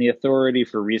and the Authority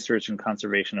for Research and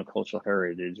Conservation of Cultural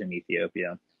Heritage in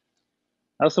Ethiopia.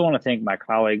 I also want to thank my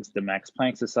colleagues, the Max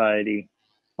Planck Society,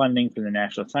 funding from the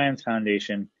National Science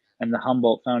Foundation, and the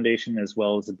Humboldt Foundation, as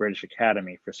well as the British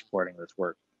Academy for supporting this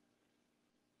work.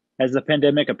 As the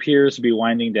pandemic appears to be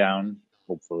winding down,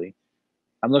 hopefully,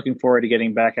 I'm looking forward to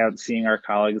getting back out and seeing our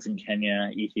colleagues in Kenya,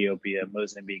 Ethiopia,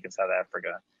 Mozambique, and South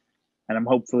Africa. And I'm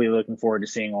hopefully looking forward to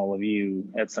seeing all of you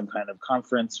at some kind of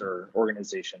conference or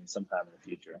organization sometime in the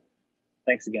future.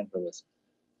 Thanks again for listening.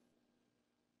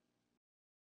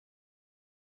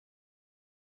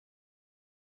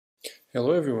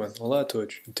 Hello everyone, olá a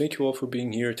todos, and thank you all for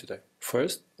being here today.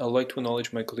 First, I'd like to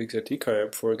acknowledge my colleagues at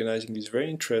ICArEHB for organizing these very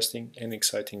interesting and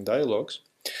exciting dialogues,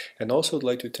 and also I'd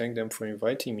like to thank them for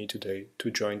inviting me today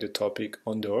to join the topic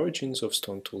on the origins of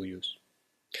stone tool use.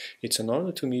 It's an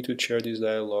honor to me to chair this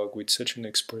dialogue with such an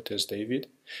expert as David,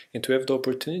 and to have the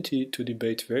opportunity to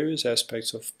debate various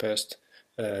aspects of past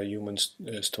human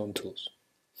stone tools.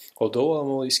 Although I'm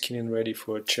always keen and ready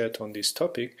for a chat on this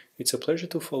topic, it's a pleasure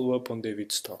to follow up on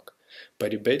David's talk by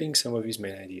debating some of his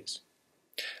main ideas.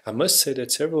 I must say that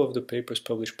several of the papers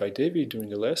published by David during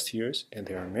the last years, and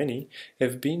there are many,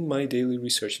 have been my daily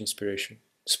research inspiration,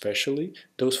 especially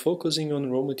those focusing on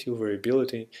raw material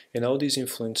variability and how these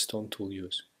influence stone tool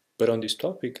use. But on this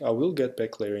topic, I will get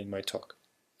back later in my talk.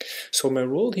 So my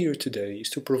role here today is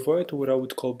to provide what I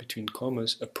would call between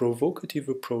commas a provocative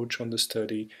approach on the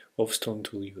study of stone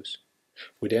tool use,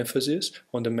 with emphasis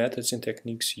on the methods and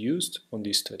techniques used on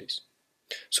these studies.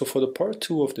 So for the part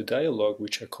 2 of the dialogue,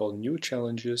 which I call New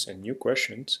Challenges and New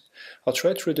Questions, I'll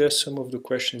try to address some of the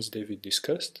questions David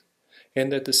discussed,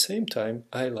 and at the same time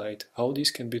highlight how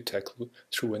these can be tackled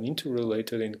through an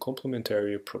interrelated and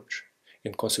complementary approach,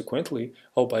 and consequently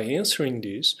how by answering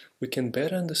these we can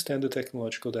better understand the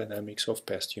technological dynamics of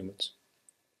past humans.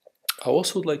 I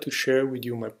also would like to share with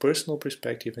you my personal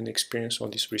perspective and experience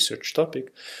on this research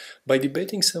topic by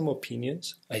debating some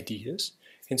opinions, ideas,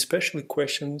 and especially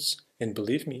questions, and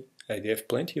believe me, I have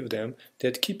plenty of them,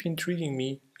 that keep intriguing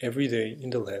me every day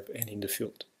in the lab and in the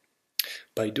field.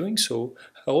 By doing so,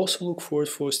 I also look forward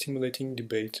for a stimulating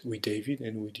debate with David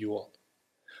and with you all.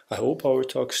 I hope our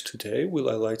talks today will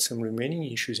highlight some remaining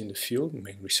issues in the field,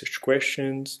 main research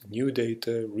questions, new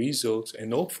data, results,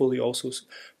 and hopefully also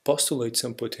postulate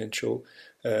some potential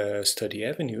study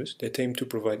avenues that aim to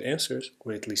provide answers,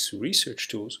 or at least research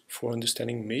tools, for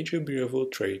understanding major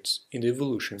behavioral traits in the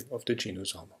evolution of the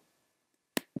genus Homo.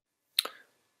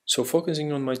 So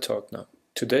focusing on my talk now.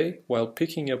 Today, while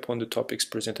picking up on the topics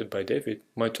presented by David,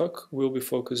 my talk will be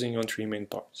focusing on 3 main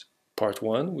parts. Part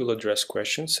 1 will address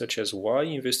questions such as why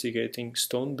investigating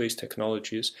stone-based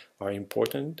technologies are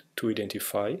important to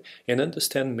identify and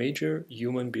understand major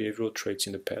human behavioral traits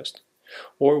in the past,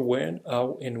 or when,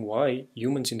 how, and why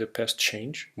humans in the past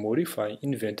changed, modified,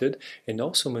 invented, and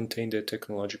also maintained their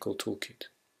technological toolkit.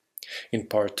 In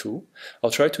part 2,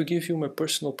 I'll try to give you my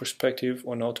personal perspective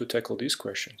on how to tackle these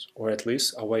questions, or at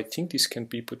least how I think this can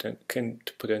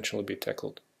potentially be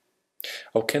tackled.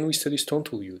 How can we study stone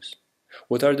tool use?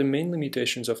 What are the main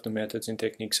limitations of the methods and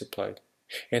techniques applied?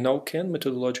 And how can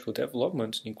methodological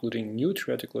developments, including new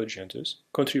theoretical agendas,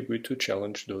 contribute to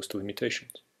challenge those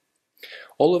limitations?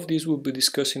 All of these will be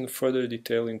discussed in further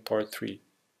detail in part 3,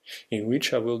 in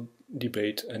which I will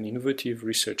debate an innovative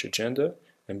research agenda,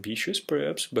 ambitious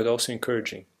perhaps, but also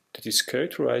encouraging, that is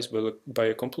characterized by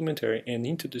a complementary and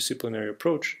interdisciplinary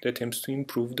approach that aims to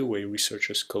improve the way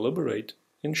researchers collaborate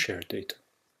and share data.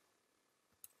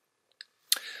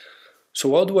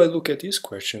 So how do I look at these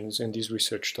questions and these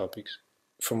research topics?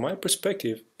 From my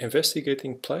perspective,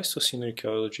 investigating Pleistocene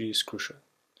archaeology is crucial.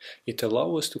 It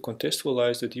allows us to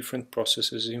contextualize the different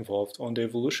processes involved on the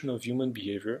evolution of human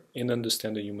behavior and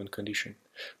understand the human condition,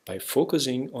 by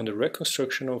focusing on the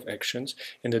reconstruction of actions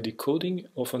and the decoding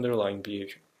of underlying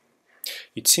behavior.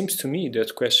 It seems to me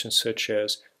that questions such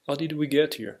as, how did we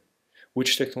get here?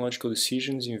 Which technological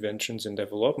decisions, inventions, and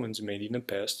developments made in the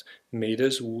past made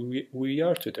us who we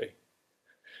are today?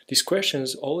 These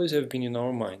questions always have been in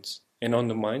our minds, and on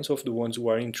the minds of the ones who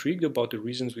are intrigued about the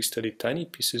reasons we study tiny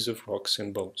pieces of rocks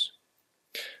and bones.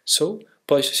 So,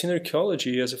 Pleistocene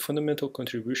archaeology has a fundamental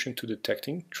contribution to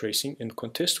detecting, tracing, and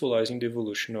contextualizing the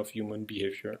evolution of human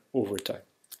behavior over time.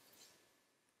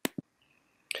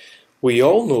 We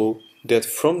all know that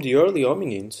from the early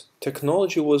hominins,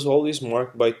 technology was always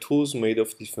marked by tools made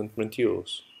of different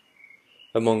materials.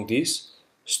 Among these,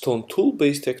 stone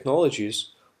tool-based technologies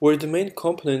were the main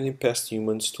component in past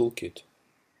humans' toolkit.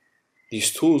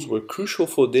 These tools were crucial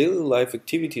for daily life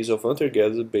activities of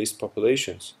hunter-gatherer-based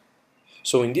populations.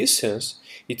 So in this sense,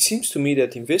 it seems to me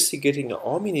that investigating how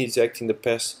hominids act in the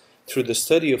past through the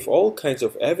study of all kinds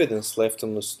of evidence left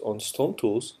on stone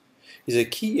tools is a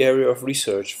key area of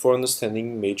research for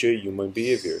understanding major human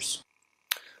behaviors.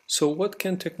 So what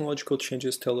can technological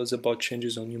changes tell us about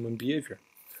changes on human behavior?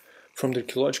 From the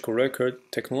archaeological record,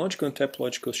 technological and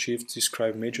typological shifts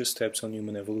describe major steps on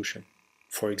human evolution.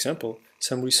 For example,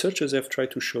 some researchers have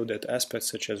tried to show that aspects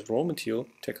such as raw material,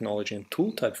 technology, and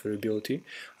tool type variability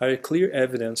are a clear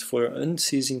evidence for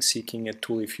unceasing seeking at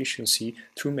tool efficiency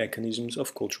through mechanisms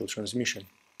of cultural transmission.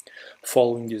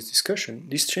 Following this discussion,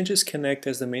 these changes can act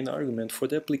as the main argument for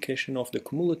the application of the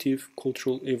cumulative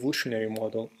cultural evolutionary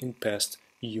model in past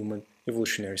human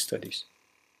evolutionary studies.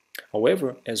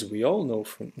 However, as we all know,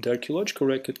 the archaeological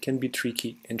record can be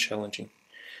tricky and challenging.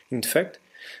 In fact,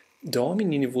 the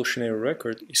hominin evolutionary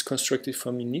record is constructed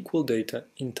from unequal data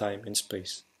in time and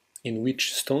space, in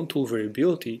which stone tool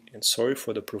variability, and sorry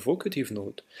for the provocative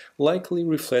note, likely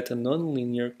reflect a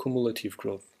non-linear cumulative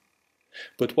growth.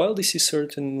 But while this is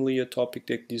certainly a topic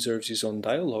that deserves its own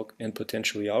dialogue and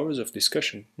potentially hours of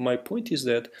discussion, my point is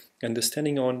that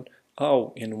understanding on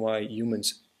how and why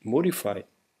humans modify,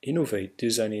 innovate,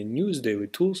 design, and use daily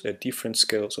tools at different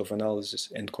scales of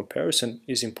analysis and comparison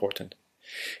is important,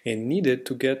 and needed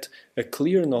to get a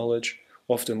clear knowledge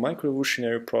of the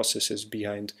microevolutionary processes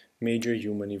behind major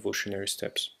human evolutionary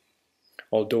steps.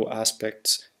 Although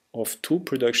aspects of tool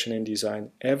production and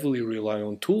design heavily rely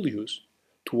on tool use,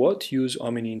 to what use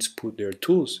hominins put their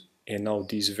tools, and how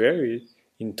these vary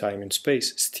in time and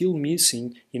space, still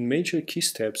missing in major key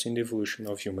steps in the evolution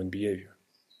of human behavior.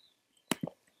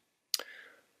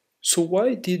 So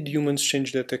why did humans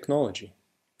change their technology?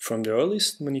 From the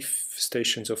earliest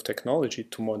manifestations of technology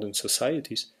to modern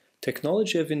societies,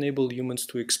 technology have enabled humans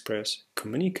to express,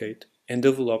 communicate, and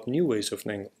develop new ways of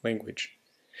language.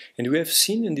 And we have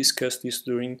seen and discussed this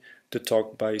during the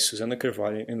talk by Susanna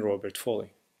Carvalho and Robert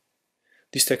Foley.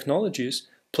 These technologies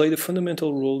played a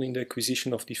fundamental role in the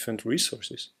acquisition of different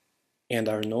resources, and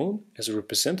are known as a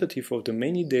representative of the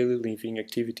many daily living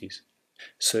activities,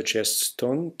 such as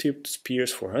stone-tipped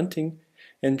spears for hunting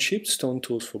and chipped stone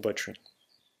tools for butchering.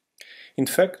 In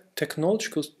fact,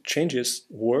 technological changes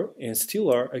were and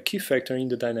still are a key factor in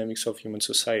the dynamics of human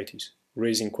societies,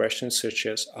 raising questions such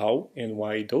as how and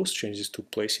why those changes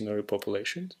took place in early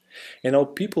populations, and how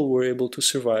people were able to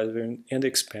survive and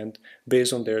expand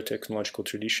based on their technological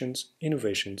traditions,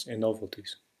 innovations, and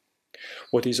novelties.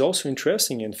 What is also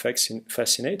interesting and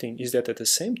fascinating is that at the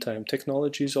same time,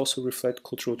 technologies also reflect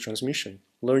cultural transmission,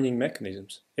 learning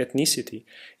mechanisms, ethnicity,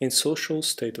 and social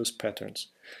status patterns,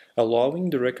 allowing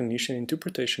the recognition and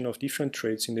interpretation of different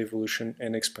traits in the evolution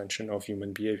and expansion of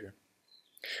human behavior.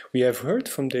 We have heard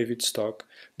from David's talk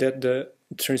that the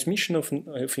transmission of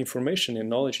information and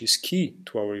knowledge is key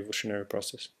to our evolutionary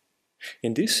process.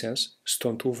 In this sense,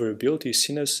 stone tool variability is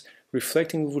seen as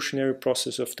reflecting the evolutionary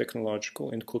process of technological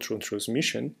and cultural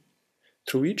transmission,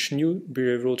 through which new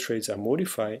behavioral traits are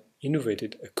modified,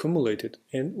 innovated, accumulated,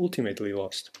 and ultimately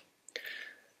lost.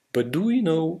 But do we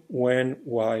know when,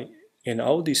 why, and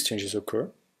how these changes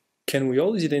occur? Can we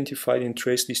always identify and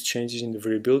trace these changes in the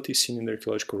variability seen in the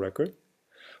archaeological record?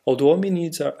 Although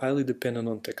hominids are highly dependent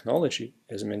on technology,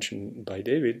 as mentioned by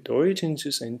David, the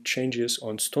origins and changes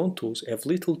on stone tools have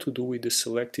little to do with the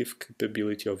selective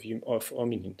capability of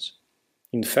hominins.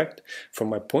 In fact, from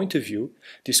my point of view,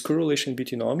 this correlation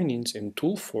between hominins and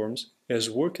tool forms has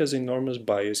worked as an enormous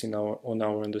bias on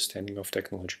our understanding of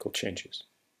technological changes.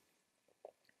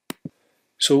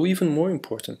 So even more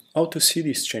important, how to see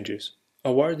these changes?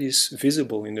 How are these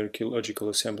visible in the archaeological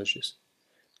assemblages?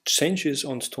 Changes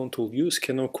on stone tool use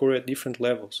can occur at different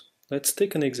levels. Let's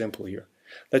take an example here.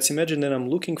 Let's imagine that I'm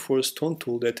looking for a stone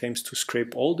tool that aims to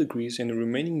scrape all the grease and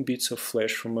remaining bits of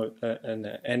flesh from an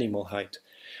animal hide,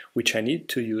 which I need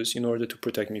to use in order to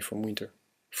protect me from winter.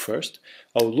 First,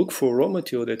 I will look for raw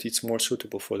material that is more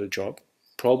suitable for the job,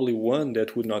 probably one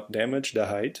that would not damage the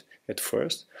hide at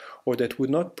first, or that would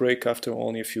not break after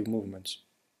only a few movements.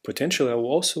 Potentially, I will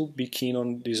also be keen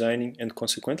on designing and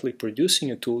consequently producing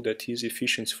a tool that is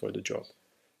efficient for the job,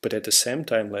 but at the same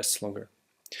time lasts longer.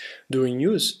 During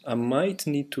use, I might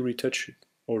need to retouch it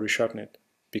or resharpen it,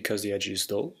 because the edge is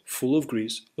dull, full of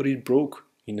grease, or it broke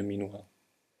in the meanwhile.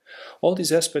 All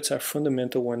these aspects are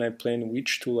fundamental when I plan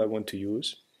which tool I want to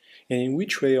use, and in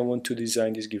which way I want to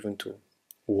design this given tool.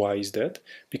 Why is that?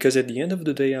 Because at the end of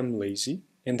the day I'm lazy,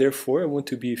 and therefore I want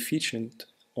to be efficient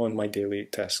on my daily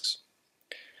tasks.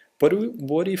 But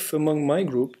what if among my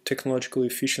group technological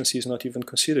efficiency is not even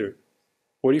considered?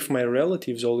 Or if my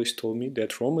relatives always told me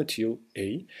that raw material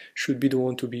A should be the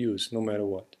one to be used, no matter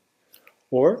what?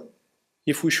 Or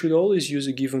if we should always use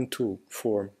a given tool,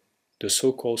 form, the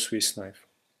so-called Swiss knife?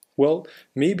 Well,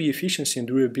 maybe efficiency and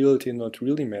durability not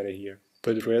really matter here,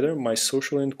 but rather my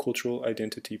social and cultural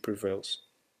identity prevails.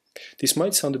 This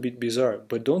might sound a bit bizarre,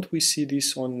 but don't we see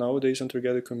this on nowadays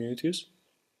hunter-gatherer communities?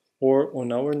 Or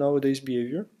on our nowadays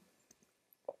behavior?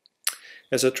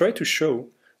 As I try to show,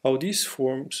 how these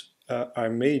forms are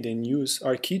made and used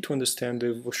are key to understand the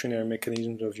evolutionary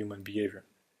mechanisms of human behavior.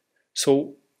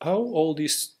 So, how all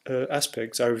these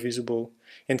aspects are visible,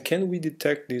 and can we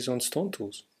detect these on stone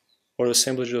tools, or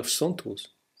assemblage of stone tools,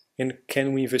 and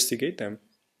can we investigate them?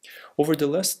 Over the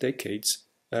last decades,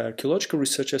 archaeological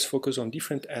research has focused on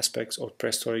different aspects of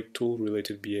prehistoric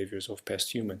tool-related behaviors of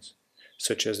past humans,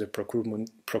 such as the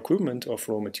procurement of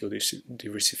raw material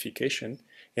diversification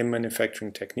and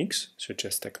manufacturing techniques, such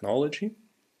as technology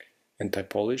and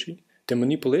typology, the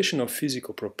manipulation of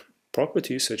physical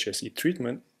properties, such as heat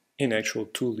treatment, and actual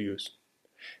tool use.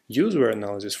 Use-wear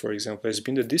analysis, for example, has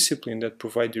been the discipline that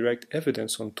provides direct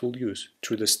evidence on tool use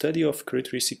through the study of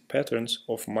characteristic patterns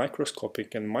of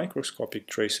microscopic and microscopic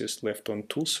traces left on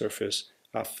tool surface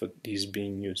after these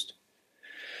being used.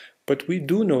 But we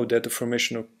do know that the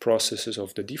formation processes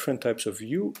of the different types of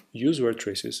use-wear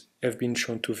traces have been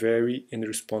shown to vary in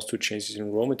response to changes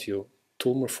in raw material,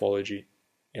 tool morphology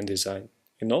and design,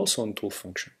 and also on tool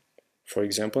function, for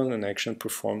example, an action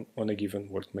performed on a given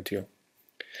work material.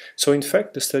 So in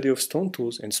fact, the study of stone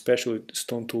tools, and especially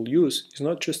stone tool use, is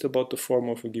not just about the form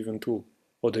of a given tool,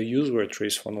 or the use-wear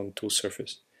trace found on the tool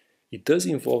surface. It does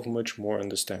involve much more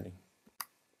understanding.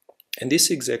 And this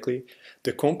is exactly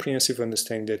the comprehensive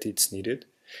understanding that it's needed,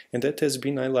 and that has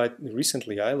been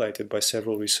recently highlighted by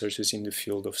several researchers in the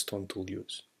field of stone tool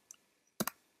use.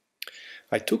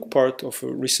 I took part of a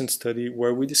recent study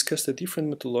where we discussed the different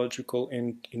methodological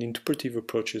and interpretive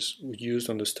approaches used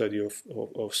on the study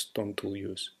of stone tool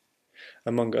use.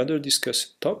 Among other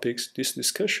discussed topics, this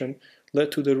discussion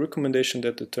led to the recommendation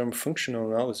that the term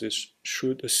functional analysis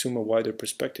should assume a wider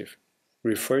perspective,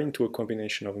 referring to a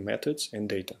combination of methods and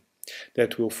data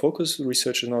that will focus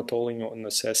research not only on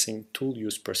assessing tool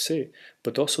use per se,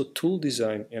 but also tool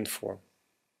design and form.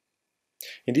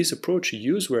 In this approach,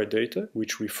 use-wear data,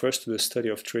 which refers to the study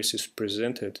of traces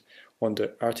presented on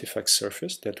the artifact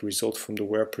surface that result from the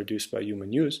wear produced by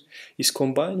human use, is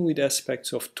combined with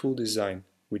aspects of tool design,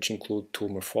 which include tool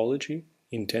morphology,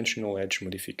 intentional edge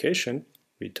modification,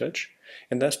 retouch,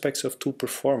 and aspects of tool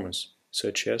performance,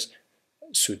 such as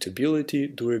suitability,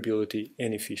 durability,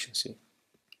 and efficiency.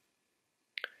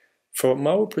 From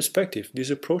our perspective,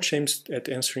 this approach aims at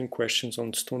answering questions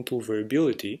on stone tool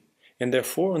variability, and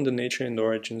therefore on the nature and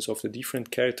origins of the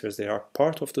different characters that are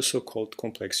part of the so-called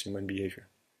complex human behavior.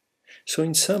 So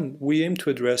in sum, we aim to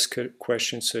address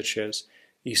questions such as,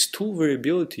 is tool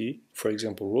variability, for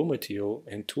example raw material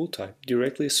and tool type,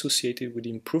 directly associated with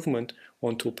improvement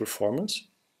on tool performance?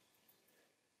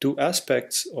 Do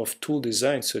aspects of tool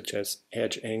design such as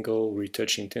edge angle,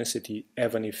 retouch intensity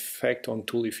have an effect on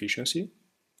tool efficiency?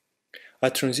 Are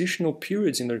transitional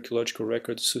periods in archaeological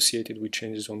records associated with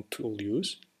changes on tool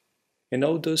use? And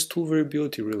how does tool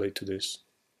variability relate to this?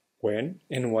 When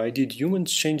and why did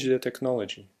humans change their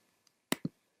technology?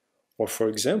 Or for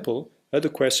example, other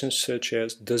questions such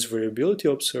as, does variability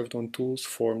observed on tools'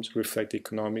 forms reflect the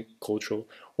economic, cultural,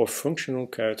 or functional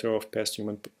character of past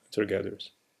human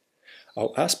hunter-gatherers?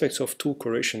 How aspects of tool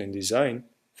correction and design,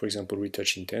 for example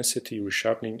retouch intensity,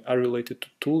 resharpening, are related to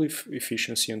tool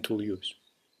efficiency and tool use?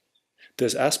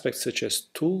 Thus, aspects such as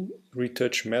tool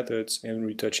retouch methods and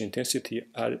retouch intensity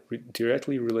are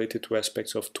directly related to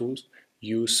aspects of tools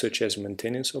use, such as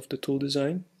maintenance of the tool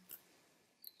design.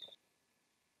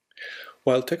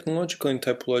 While technological and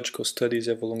typological studies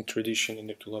have a long tradition in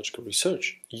archaeological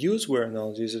research, use-ware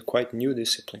analysis is a quite new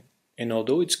discipline, and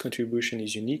although its contribution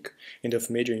is unique and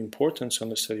of major importance on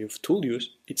the study of tool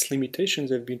use, its limitations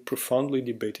have been profoundly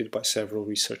debated by several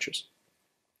researchers.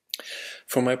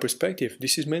 From my perspective,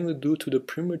 this is mainly due to the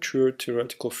premature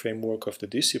theoretical framework of the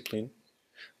discipline,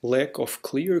 lack of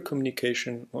clear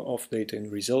communication of data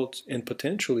and results, and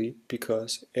potentially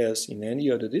because, as in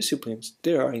any other disciplines,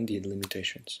 there are indeed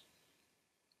limitations.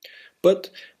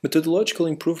 But methodological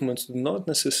improvements do not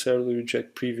necessarily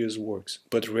reject previous works,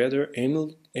 but rather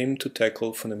aim to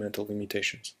tackle fundamental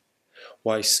limitations.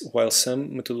 While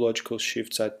some methodological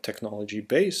shifts are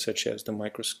technology-based, such as the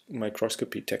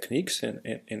microscopy techniques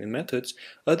and methods,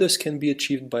 others can be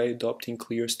achieved by adopting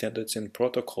clear standards and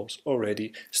protocols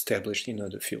already established in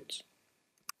other fields.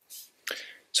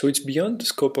 So it's beyond the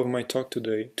scope of my talk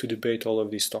today to debate all of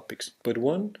these topics, but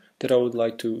one that I would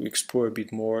like to explore a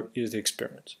bit more is the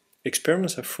experiments.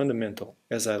 Experiments are fundamental,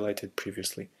 as highlighted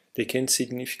previously. They can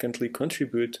significantly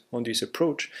contribute on this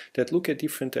approach that look at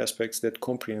different aspects that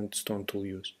comprehend stone tool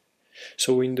use.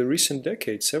 So in the recent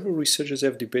decades, several researchers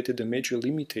have debated the major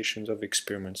limitations of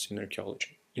experiments in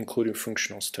archaeology, including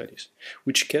functional studies,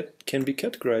 which can be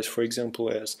categorized, for example,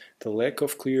 as the lack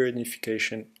of clear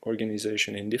identification,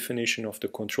 organization, and definition of the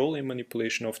control and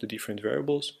manipulation of the different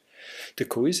variables, the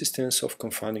coexistence of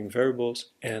confounding variables,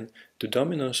 and the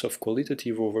dominance of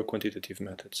qualitative over quantitative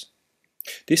methods.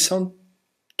 These sound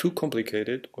too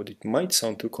complicated, or it might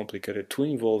sound too complicated, too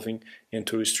involving, and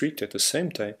too restricted at the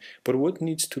same time, but what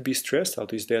needs to be stressed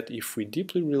out is that if we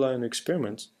deeply rely on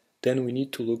experiments, then we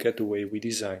need to look at the way we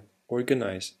design,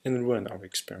 organize, and run our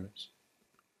experiments.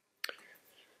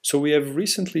 So we have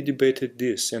recently debated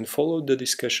this and followed the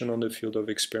discussion on the field of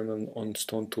experiment on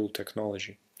stone tool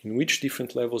technology, in which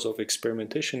different levels of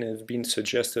experimentation have been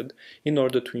suggested in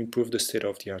order to improve the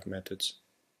state-of-the-art methods.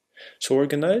 So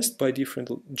organized by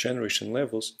different generation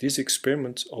levels, these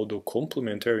experiments, although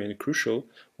complementary and crucial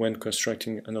when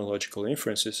constructing analogical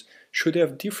inferences, should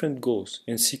have different goals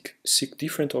and seek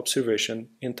different observation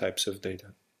and types of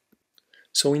data.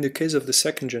 So in the case of the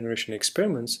second generation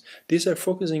experiments, these are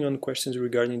focusing on questions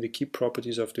regarding the key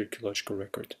properties of the archaeological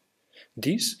record.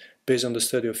 These, based on the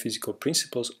study of physical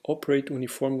principles, operate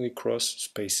uniformly across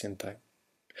space and time.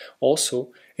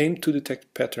 Also, aim to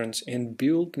detect patterns and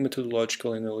build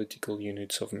methodological analytical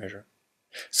units of measure.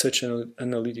 Such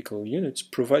analytical units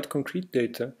provide concrete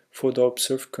data for the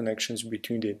observed connections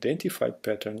between the identified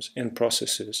patterns and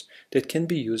processes that can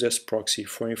be used as proxy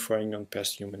for inferring on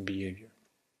past human behavior.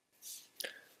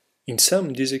 In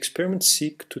sum, these experiments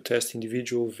seek to test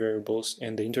individual variables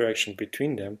and the interaction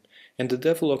between them, and the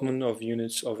development of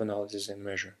units of analysis and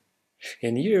measure.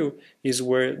 And here is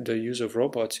where the use of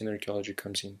robots in archaeology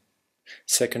comes in.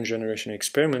 Second-generation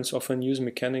experiments often use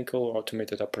mechanical or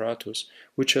automated apparatus,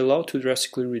 which allow to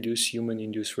drastically reduce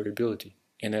human-induced variability,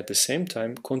 and at the same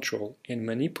time control and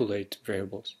manipulate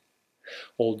variables.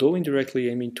 Although indirectly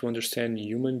aiming to understand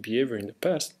human behavior in the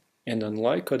past, and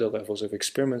unlike other levels of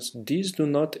experiments, these do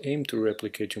not aim to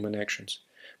replicate human actions,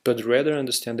 but rather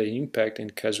understand the impact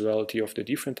and causality of the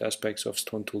different aspects of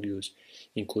stone tool use,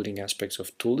 including aspects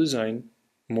of tool design,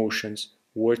 motions,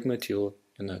 work material,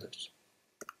 and others.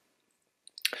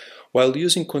 While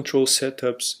using control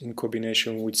setups in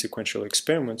combination with sequential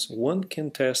experiments, one can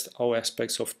test how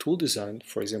aspects of tool design,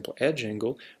 for example edge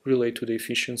angle, relate to the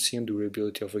efficiency and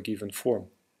durability of a given form.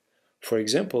 For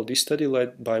example, this study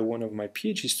led by one of my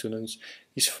PhD students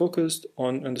is focused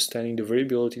on understanding the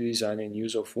variability, design, and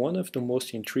use of one of the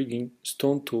most intriguing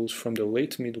stone tools from the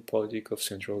late Middle Paleolithic of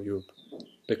Central Europe,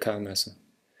 the kaimasa.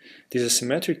 These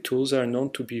asymmetric tools are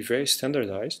known to be very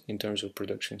standardized in terms of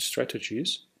production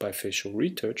strategies, bifacial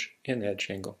retouch, and edge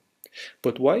angle.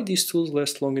 But why these tools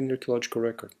last long in the archaeological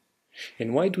record?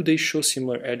 And why do they show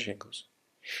similar edge angles?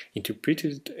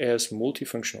 Interpreted as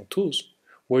multifunctional tools,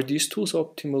 were these tools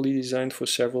optimally designed for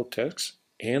several tasks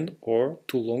and/or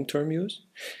to long-term use?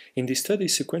 In this study,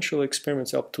 sequential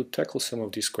experiments help to tackle some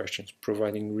of these questions,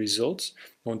 providing results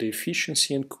on the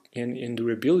efficiency and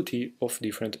durability of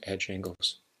different edge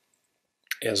angles,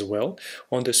 as well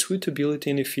on the suitability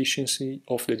and efficiency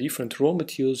of the different raw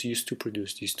materials used to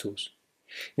produce these tools.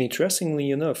 And interestingly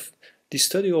enough, this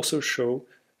study also showed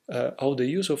how the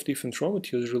use of different raw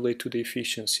materials relate to the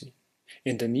efficiency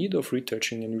and the need of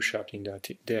retouching and resharpening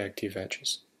the active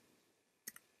edges.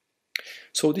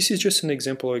 So this is just an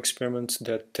example of experiments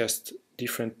that test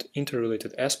different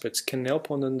interrelated aspects can help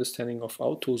on understanding of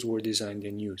how tools were designed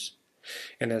and used.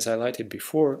 And as highlighted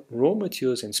before, raw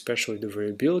materials and especially the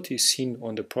variability seen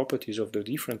on the properties of the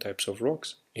different types of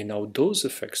rocks and how those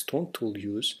affect stone tool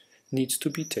use needs to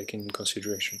be taken in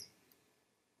consideration.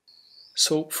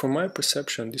 So, from my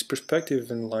perception, this perspective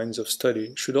and lines of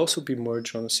study should also be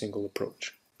merged on a single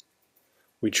approach,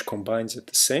 which combines at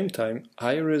the same time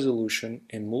high resolution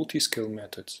and multi-scale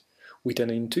methods, with an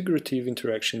integrative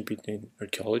interaction between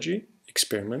archaeology,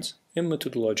 experiments, and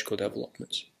methodological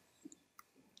developments.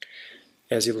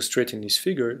 As illustrated in this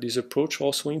figure, this approach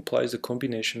also implies the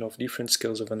combination of different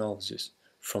scales of analysis,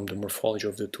 from the morphology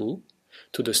of the tool,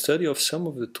 to the study of some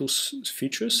of the tool's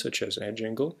features such as edge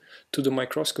angle, to the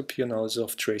microscopy analysis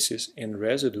of traces and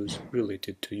residues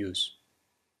related to use.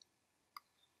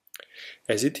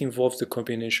 As it involves the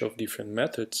combination of different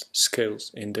methods,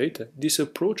 scales, and data, this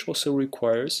approach also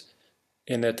requires,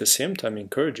 and at the same time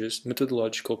encourages,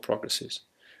 methodological progresses,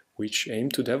 which aim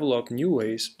to develop new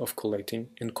ways of collecting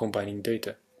and combining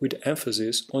data, with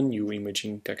emphasis on new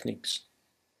imaging techniques.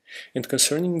 And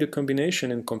concerning the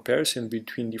combination and comparison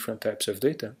between different types of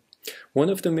data, one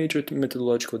of the major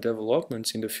methodological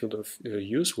developments in the field of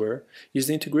useware is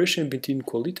the integration between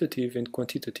qualitative and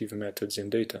quantitative methods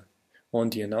and data,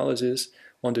 on the analysis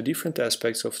on the different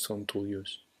aspects of stone tool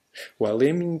use. While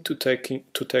aiming to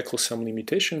tackle some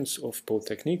limitations of both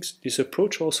techniques, this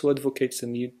approach also advocates the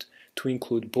need to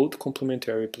include both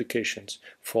complementary applications,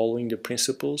 following the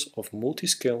principles of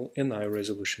multi-scale and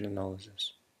high-resolution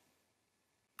analysis.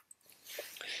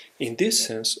 In this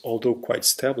sense, although quite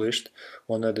established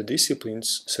on other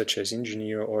disciplines such as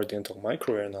engineer or dental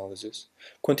microanalysis,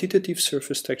 quantitative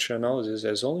surface texture analysis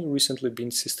has only recently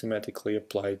been systematically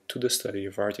applied to the study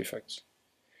of artifacts.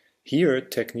 Here,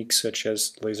 techniques such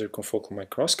as laser confocal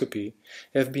microscopy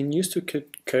have been used to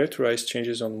characterize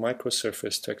changes on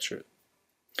microsurface texture.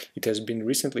 It has been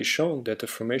recently shown that the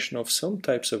formation of some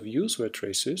types of useware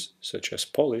traces, such as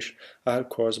polish, are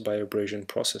caused by abrasion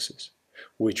processes,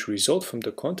 which result from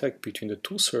the contact between the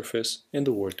tool surface and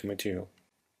the worked material.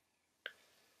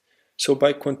 So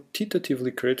by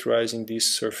quantitatively characterizing these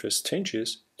surface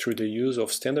changes through the use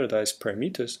of standardized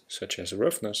parameters, such as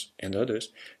roughness and others,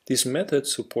 this method,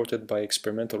 supported by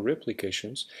experimental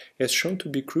replications, has shown to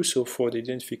be crucial for the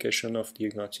identification of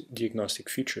diagnostic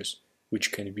features,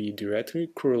 which can be directly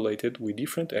correlated with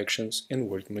different actions and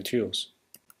worked materials.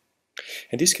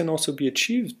 And this can also be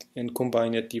achieved and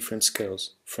combined at different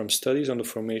scales, from studies on the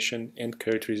formation and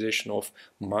characterization of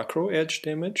macro edge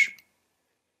damage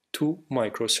to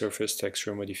microsurface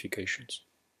texture modifications.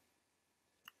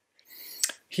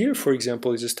 Here, for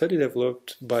example, is a study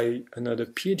developed by another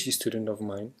PhD student of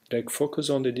mine that focuses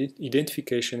on the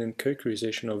identification and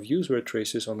characterization of useware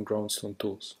traces on groundstone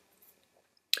tools.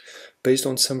 Based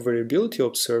on some variability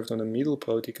observed on the middle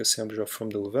Paleolithic assembly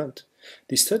from the Levant,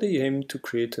 the study aimed to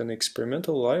create an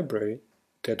experimental library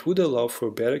that would allow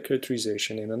for better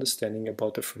characterization and understanding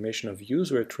about the formation of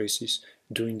useware traces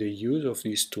during the use of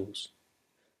these tools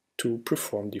to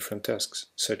perform different tasks,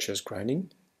 such as grinding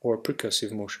or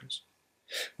percussive motions.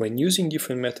 When using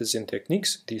different methods and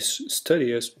techniques, this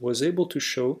study was able to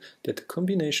show that the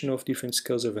combination of different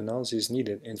scales of analysis is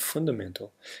needed and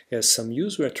fundamental, as some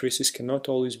useware traces cannot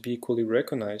always be equally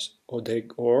recognized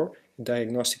or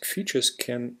diagnostic features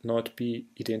cannot be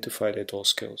identified at all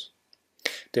scales.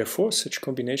 Therefore, such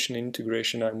combination and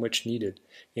integration are much needed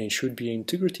and should be an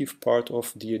integrative part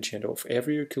of the agenda of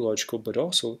every archaeological but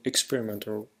also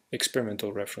experimental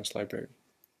reference library.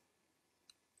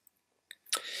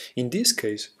 In this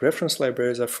case, reference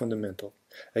libraries are fundamental,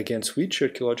 against which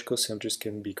archaeological assemblies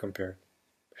can be compared.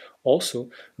 Also,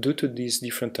 due to these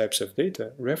different types of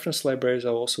data, reference libraries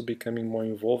are also becoming more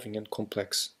involving and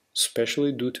complex,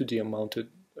 especially due to the amount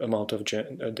of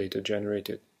data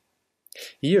generated.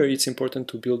 Here, it's important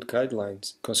to build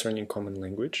guidelines concerning common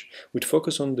language, with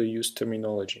focus on the used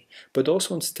terminology, but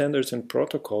also on standards and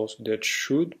protocols that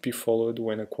should be followed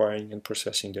when acquiring and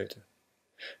processing data.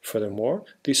 Furthermore,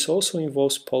 this also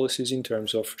involves policies in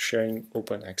terms of sharing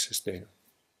open access data.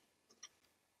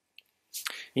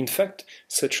 In fact,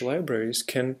 such libraries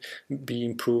can be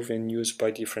improved and used by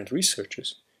different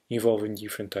researchers, involving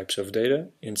different types of data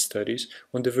and studies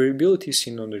on the variability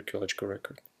seen on the archaeological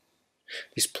record.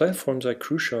 These platforms are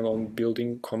crucial on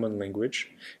building common language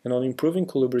and on improving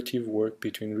collaborative work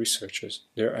between researchers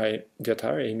that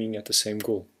are aiming at the same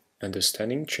goal,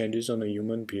 understanding changes on the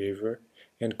human behavior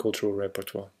and cultural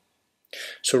repertoire.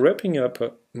 So wrapping up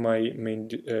my main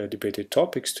debated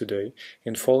topics today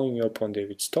and following up on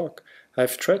David's talk,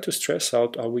 I've tried to stress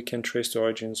out how we can trace the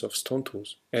origins of stone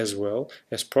tools, as well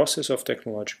as process of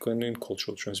technological and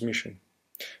cultural transmission.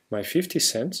 My 50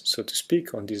 cents, so to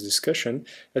speak, on this discussion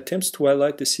attempts to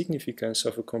highlight the significance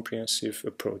of a comprehensive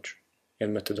approach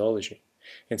and methodology,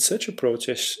 and such approach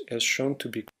has shown to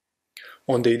be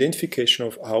on the identification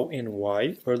of how and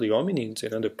why early hominins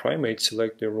and other primates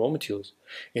select their raw materials,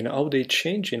 and how they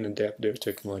change and adapt their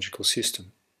technological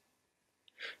system,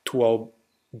 to how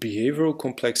behavioral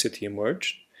complexity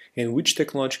emerged, and which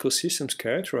technological systems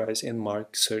characterize and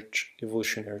mark such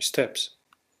evolutionary steps,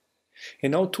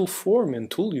 and how tool form and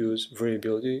tool use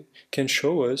variability can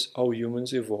show us how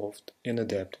humans evolved and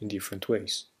adapt in different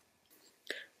ways,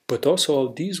 but also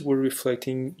how these were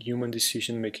reflecting human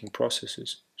decision-making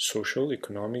processes, social,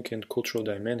 economic, and cultural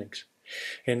dynamics,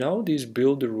 and how these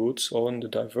build the roots on the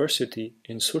diversity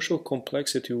and social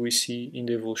complexity we see in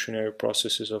the evolutionary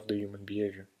processes of the human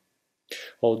behavior.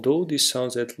 Although this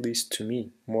sounds, at least to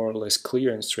me, more or less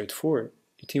clear and straightforward,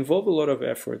 it involves a lot of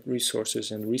effort,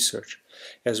 resources, and research,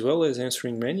 as well as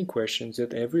answering many questions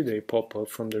that every day pop up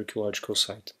from the archaeological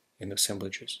site and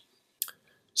assemblages.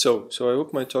 So I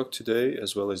hope my talk today,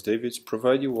 as well as David's,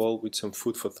 provide you all with some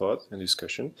food for thought and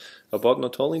discussion about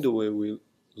not only the way we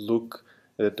look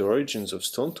at the origins of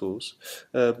stone tools,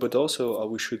 but also how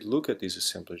we should look at these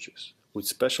assemblages, with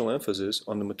special emphasis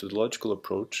on the methodological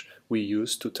approach we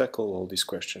use to tackle all these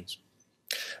questions.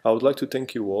 I would like to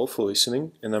thank you all for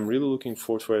listening, and I'm really looking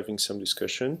forward for having some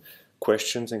discussion,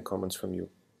 questions, and comments from you.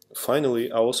 Finally,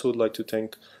 I also would like to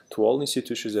thank to all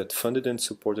institutions that funded and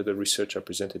supported the research I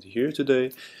presented here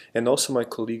today, and also my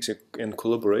colleagues and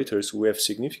collaborators who have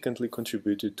significantly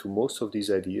contributed to most of these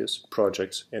ideas,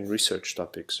 projects, and research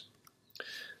topics.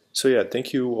 So yeah,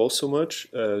 thank you all so much.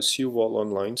 See you all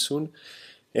online soon.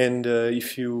 And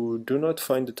if you do not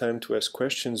find the time to ask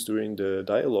questions during the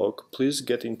dialogue, please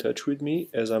get in touch with me,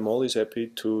 as I'm always happy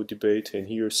to debate and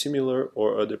hear similar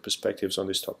or other perspectives on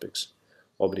these topics.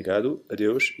 Obrigado,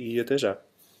 adeus e até já.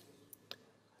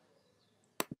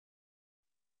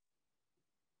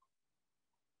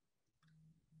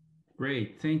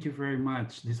 Great, thank you very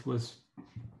much. This was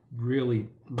really,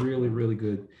 really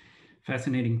good.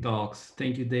 Fascinating talks.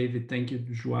 Thank you, David. Thank you,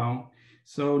 João.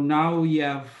 So now we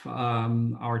have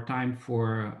our time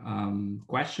for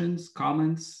questions,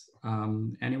 comments.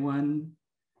 Anyone?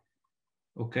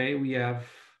 Okay, we have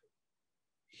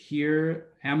here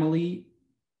Emily.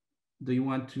 Do you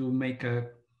want to make a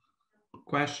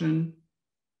question?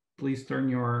 Please turn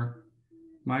your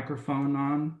microphone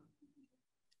on.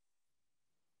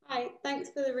 Hi, thanks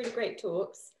for the really great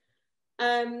talks.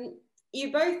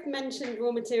 You both mentioned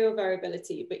raw material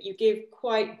variability, but you give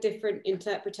quite different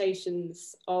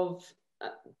interpretations of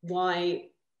why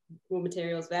raw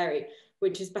materials vary,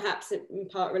 which is perhaps in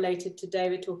part related to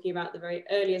David talking about the very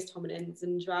earliest hominins,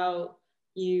 and João,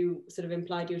 you sort of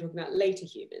implied you were talking about later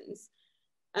humans.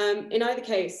 In either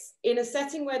case, in a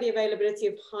setting where the availability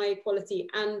of high quality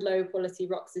and low quality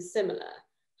rocks is similar,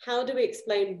 how do we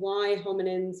explain why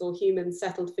hominins or humans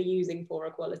settled for using poorer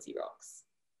quality rocks?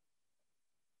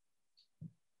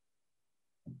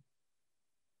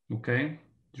 Okay,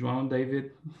 João,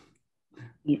 David.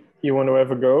 You want to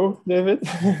have a go, David?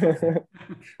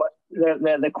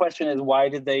 But the question is, why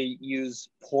did they use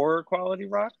poorer quality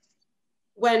rock?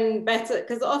 When better,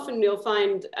 because often you'll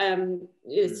find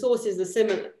sources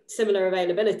are similar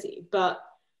availability, but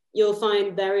you'll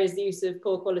find there is the use of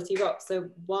poor quality rock. So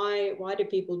why do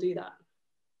people do that?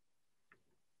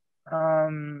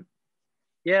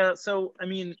 Yeah, so I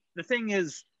mean, the thing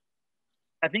is,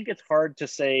 I think it's hard to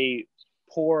say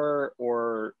poor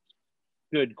or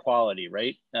good quality,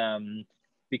 right?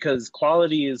 Because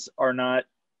qualities are not,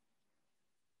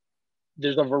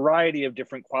 there's a variety of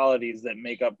different qualities that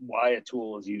make up why a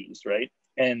tool is used, right?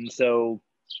 And so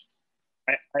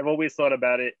I've always thought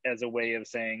about it as a way of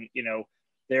saying,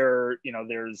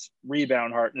 there's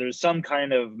rebound hard, there's some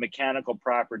kind of mechanical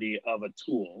property of a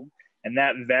tool, and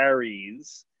that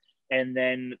varies. And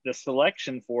then the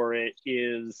selection for it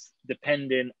is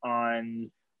dependent on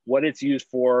what it's used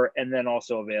for, and then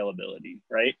also availability,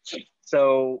 right?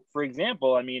 So for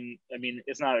example, I mean,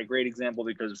 it's not a great example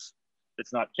because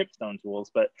it's not chipstone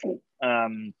tools, but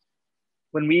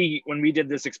when we did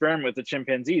this experiment with the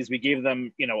chimpanzees, we gave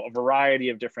them, a variety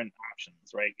of different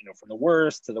options, right? From the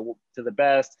worst to the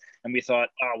best. And we thought,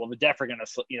 oh, well, the deaf are gonna,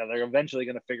 they're eventually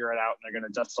gonna figure it out, and they're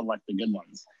gonna just select the good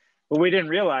ones. What we didn't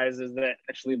realize is that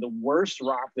actually the worst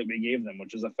rock that we gave them,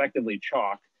 which is effectively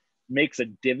chalk, makes a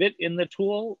divot in the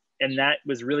tool. And that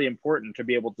was really important to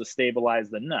be able to stabilize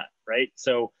the nut, right?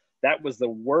 So that was the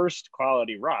worst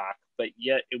quality rock, but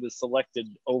yet it was selected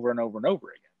over and over and over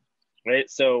again, right?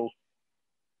 So,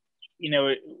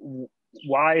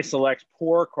 why select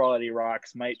poor quality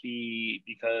rocks might be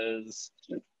because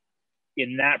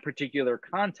in that particular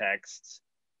context,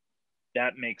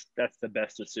 that's the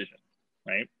best decision,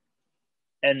 right?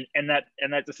 And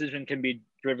that decision can be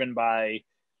driven by,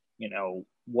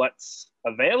 what's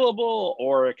available,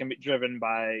 or it can be driven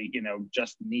by,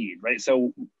 just need, right?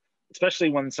 So especially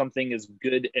when something is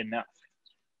good enough,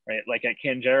 right? Like at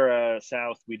Canberra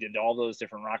South, we did all those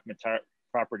different rock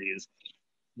properties.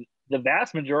 The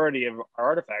vast majority of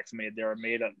artifacts made there are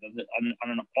made on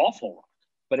an awful rock,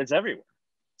 but it's everywhere.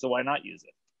 So why not use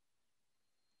it,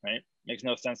 right? Makes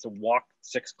no sense to walk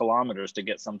 6 kilometers to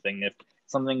get something if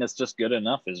something that's just good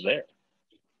enough is there.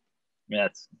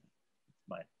 That's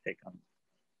my take on it.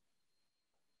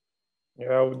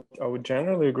 Yeah, I would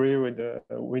generally agree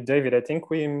with David. I think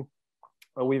we've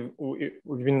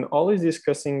been always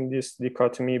discussing this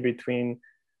dichotomy between,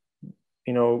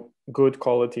 good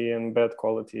quality and bad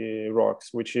quality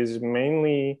rocks, which is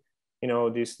mainly,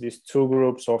 these two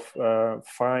groups of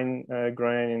fine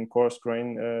grain and coarse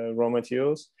grain raw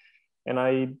materials. And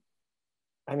I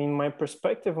mean, my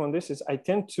perspective on this is I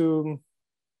tend to,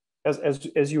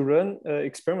 as you run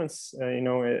experiments,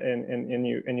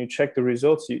 and you check the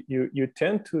results, you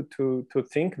tend to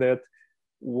think that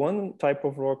one type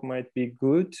of rock might be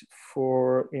good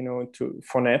for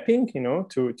for napping,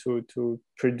 to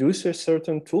produce a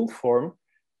certain tool form,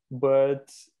 but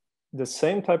the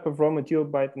same type of raw material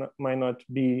might not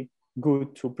be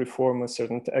good to perform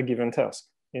a given task,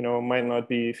 might not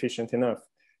be efficient enough.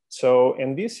 So,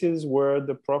 and this is where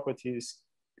the properties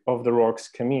of the rocks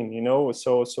come in,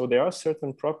 so there are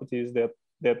certain properties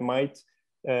that might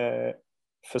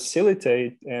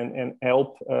facilitate and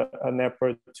help a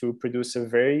napper to produce a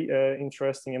very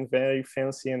interesting and very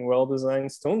fancy and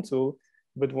well-designed stone tool.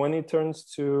 But when it turns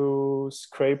to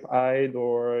scrape hide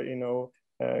or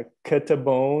cut a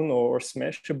bone or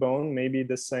smash a bone, maybe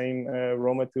the same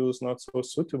raw material is not so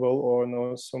suitable or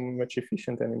not so much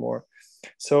efficient anymore.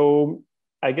 So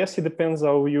I guess it depends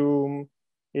how you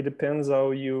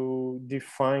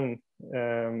define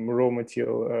raw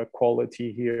material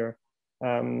quality here.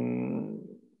 And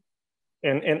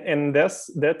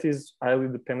that is highly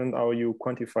dependent how you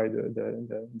quantify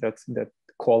that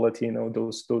quality,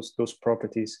 those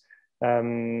properties.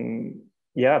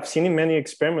 Yeah, I've seen in many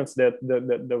experiments that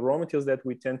the raw materials that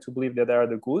we tend to believe that are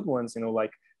the good ones,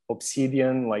 like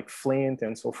obsidian, like flint,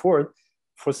 and so forth,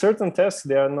 for certain tests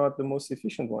they are not the most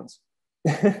efficient ones.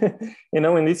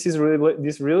 And this is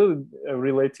really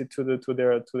related to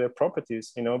their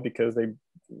properties, because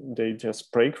they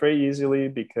just break very easily,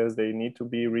 because they need to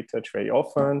be retouched very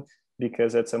often,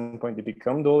 because at some point they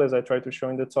become dull, as I try to show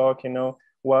in the talk,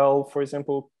 while, for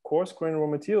example, coarse grain raw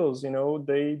materials,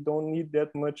 they don't need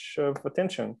that much of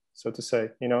attention, so to say.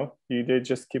 They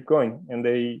just keep going, and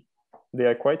they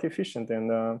are quite efficient.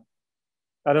 And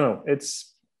I don't know,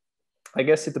 I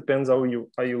guess it depends how you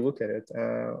look at it,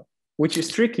 which is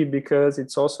tricky, because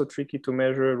it's also tricky to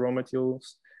measure raw material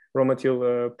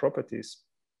properties.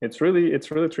 It's really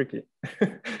tricky.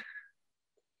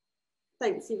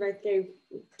 Thanks, you both gave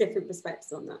different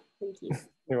perspectives on that. Thank you.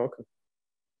 You're welcome.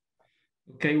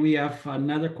 Okay, we have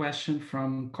another question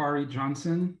from Corey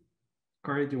Johnson.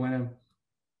 Corey, do you want to?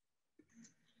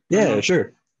 Yeah,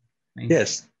 sure.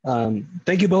 Yes.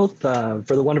 Thank you both for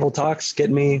the wonderful talks,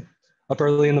 getting me up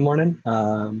early in the morning,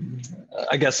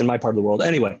 I guess in my part of the world.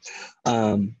 Anyway,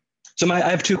 so I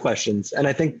have 2 questions, and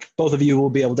I think both of you will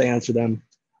be able to answer them.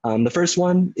 The first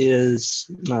one is,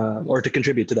 or to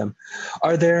contribute to them,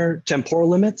 are there temporal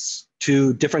limits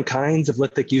to different kinds of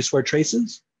lithic use-wear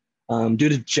traces due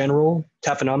to general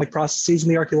taphonomic processes in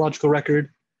the archaeological record?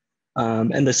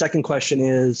 And the second question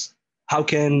is, how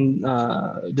can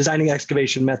designing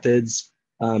excavation methods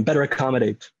better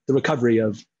accommodate the recovery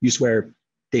of use-wear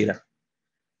data?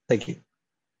 Thank you.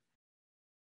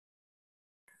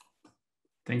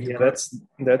 Thank you. Yeah,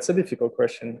 that's a difficult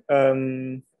question.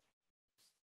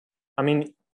 I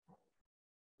mean,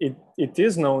 it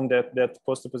is known that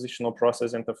post-depositional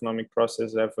process and taphonomic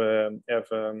process have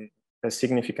a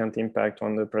significant impact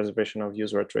on the preservation of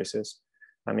use-wear traces.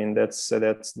 I mean, that's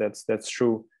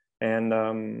true. And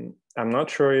I'm not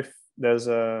sure if there's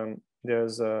a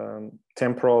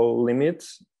temporal limit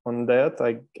on that.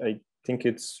 I think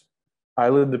it's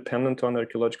highly dependent on the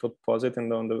archaeological deposit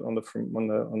and on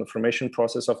the formation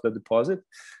process of the deposit.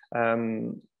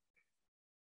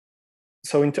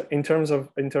 So in terms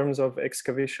of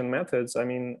excavation methods, I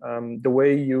mean, the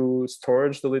way you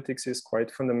storage the lithics is quite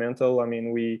fundamental. I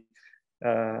mean,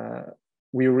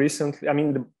 we recently, I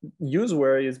mean, the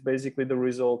use-wear is basically the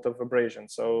result of abrasion.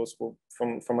 So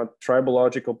from a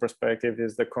tribological perspective,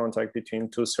 is the contact between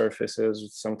 2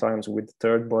 surfaces, sometimes with the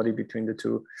third body between the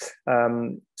 2.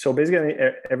 So basically,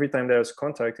 every time there's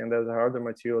contact and there's a harder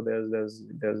material,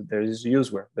 there's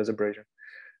use-wear, there's abrasion.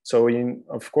 So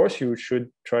of course you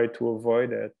should try to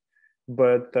avoid it,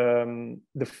 but the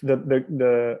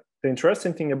the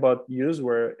interesting thing about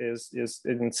useware is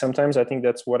and sometimes I think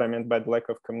that's what I meant by the lack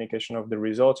of communication of the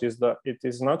results, is that it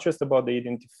is not just about the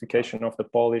identification of the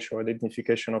polish or the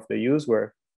identification of the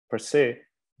useware per se,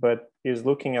 but is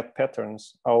looking at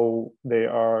patterns, how they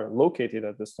are located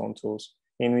at the stone tools,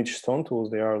 in which stone tools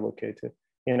they are located,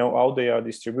 how they are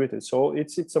distributed. So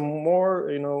it's a more,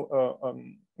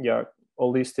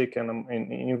 holistic, and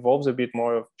it involves a bit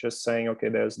more of just saying, okay,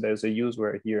 there's a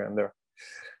useware here and there.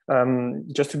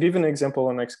 Just to give an example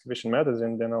on excavation methods,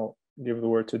 and then I'll give the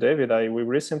word to David. We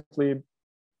recently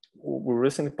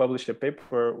published a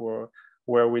paper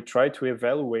where we try to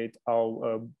evaluate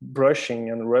how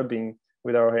brushing and rubbing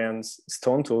with our hands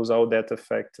stone tools, how that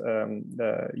affect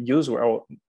the useware,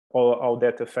 or how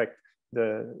that affect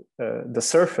the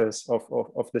surface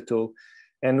of the tool.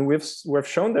 And we've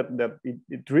shown that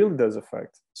it really does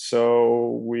affect.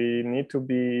 So we need to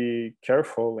be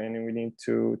careful, and we need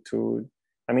to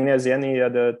I mean, as any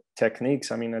other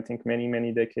techniques, I mean, I think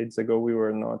many decades ago, we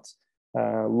were not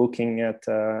looking at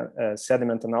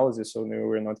sediment analysis, so we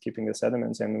were not keeping the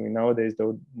sediments, and we nowadays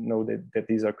don't know that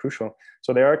these are crucial.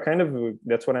 So there are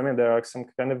that's what I meant, there are some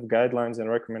kind of guidelines and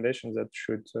recommendations that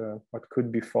what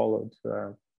could be followed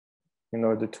in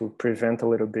order to prevent a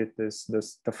little bit the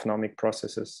taphonomic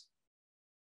processes.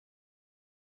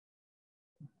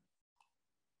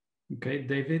 Okay,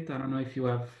 David, I don't know if you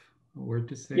have a word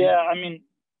to say. Yeah, I mean,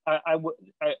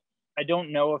 I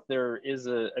don't know if there is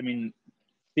I mean,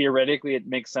 theoretically, it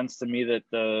makes sense to me that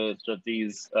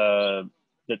these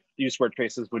useware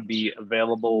traces would be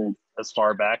available as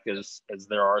far back as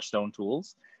there are stone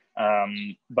tools.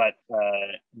 But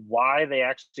why they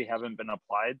actually haven't been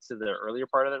applied to the earlier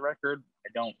part of the record, I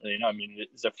don't really know. I mean,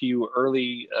 there's a few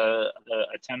early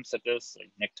attempts at this,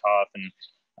 like Nick Toth, and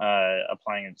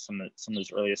applying it some of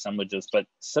those early assemblages, but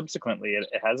subsequently it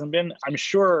hasn't been. I'm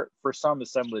sure for some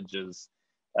assemblages,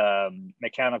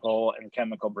 mechanical and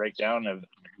chemical breakdown of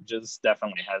images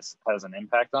definitely has an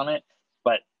impact on it.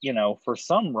 But for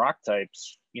some rock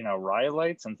types,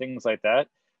 rhyolites and things like that,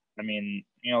 I mean,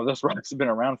 those rocks have been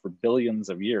around for billions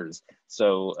of years,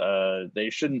 so they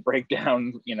shouldn't break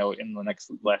down, in the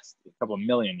last couple of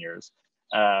million years.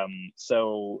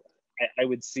 So I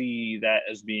would see that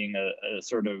as being a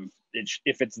sort of,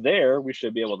 if it's there, we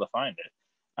should be able to find it.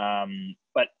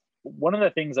 But one of the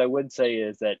things I would say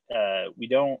is that we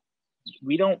don't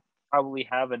probably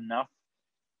have enough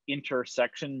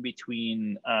intersection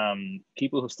between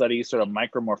people who study sort of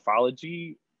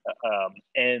micromorphology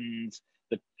and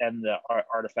the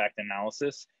artifact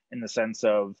analysis, in the sense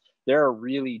of there are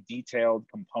really detailed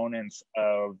components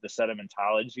of the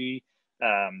sedimentology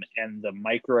and the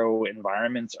micro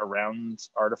environments around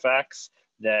artifacts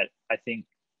that I think,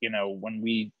 when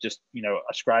we just,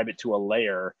 ascribe it to a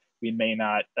layer, we may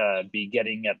not be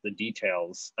getting at the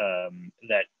details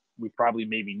that we probably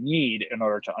maybe need in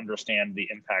order to understand the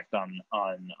impact on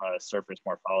surface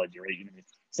morphology, right?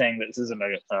 Saying that this isn't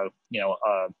a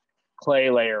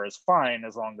clay layer is fine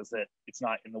as long as it's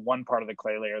not in the one part of the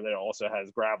clay layer that also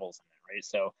has gravels in it, right?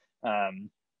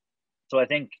 So I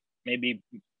think maybe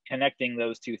connecting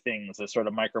those two things, the sort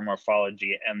of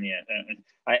micromorphology and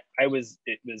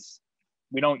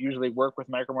we don't usually work with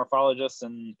micromorphologists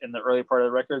in the early part of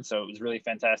the record, so it was really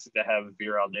fantastic to have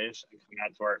Vera Aldeish come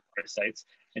out to our sites,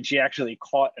 and she actually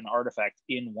caught an artifact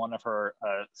in one of her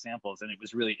samples, and it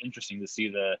was really interesting to see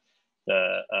the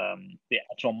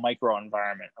actual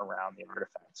microenvironment around the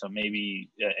artifact. So maybe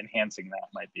enhancing that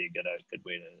might be a good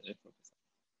way to focus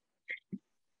on.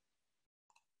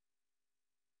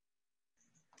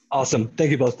 Awesome.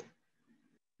 Thank you both.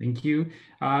 Thank you.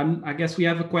 I guess we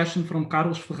have a question from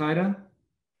Carlos Ferreira.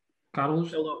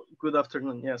 Carlos? Hello, good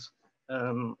afternoon. Yes.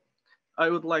 I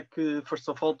would like, first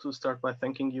of all, to start by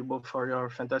thanking you both for your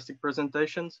fantastic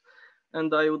presentations.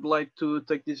 And I would like to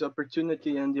take this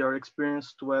opportunity and your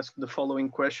experience to ask the following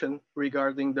question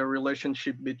regarding the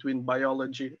relationship between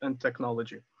biology and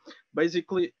technology.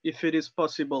 Basically, if it is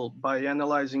possible by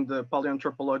analyzing the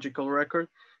paleoanthropological record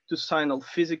to signal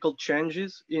physical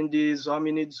changes in these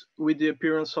hominids with the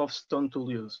appearance of stone tool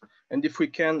use. And if we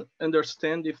can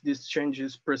understand if these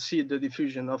changes precede the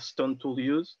diffusion of stone tool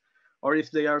use, or if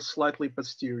they are slightly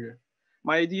posterior.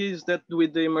 My idea is that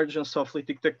with the emergence of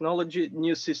lithic technology,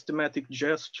 new systematic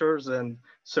gestures and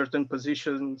certain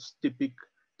positions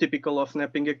typical of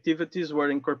napping activities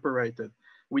were incorporated,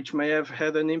 which may have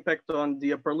had an impact on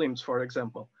the upper limbs, for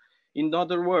example. In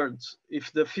other words,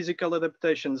 if the physical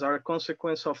adaptations are a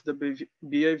consequence of the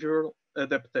behavioral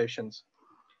adaptations.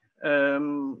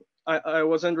 I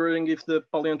was wondering if the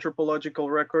paleoanthropological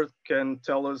record can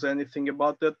tell us anything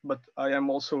about that, but I am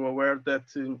also aware that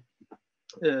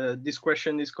this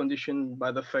question is conditioned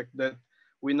by the fact that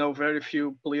we know very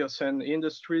few Pliocene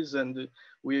industries, and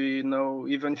we know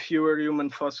even fewer human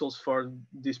fossils for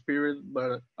this period,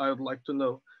 but I would like to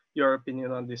know your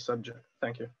opinion on this subject.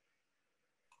 Thank you.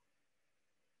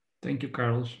 Thank you,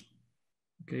 Carlos.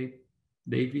 Okay,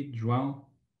 David, João.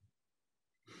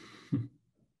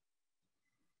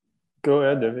 Go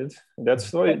ahead, David.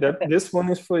 This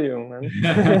one is for you,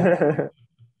 man.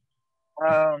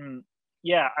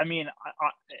 Yeah, I mean,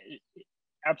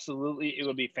 absolutely, it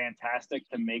would be fantastic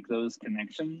to make those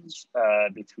connections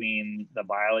between the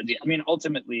biology. I mean,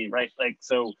 ultimately, right? Like,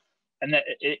 so, and that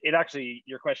it actually,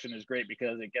 your question is great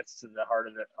because it gets to the heart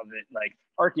of it. Like,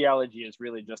 archaeology is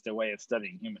really just a way of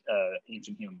studying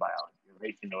ancient human biology,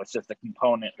 right? You know, it's just a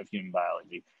component of human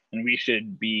biology, and we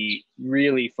should be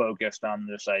really focused on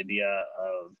this idea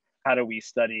of how do we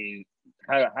study.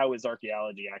 How is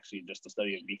archaeology actually just a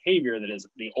study of behavior that is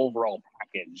the overall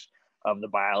package of the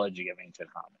biology of ancient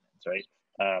hominins, right?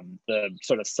 The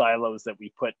sort of silos that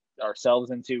we put ourselves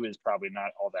into is probably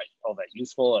not all that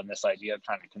useful, and this idea of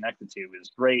trying to connect the two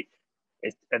is great.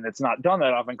 And it's not done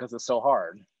that often because it's so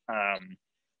hard.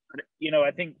 But, you know,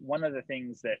 I think one of the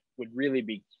things that would really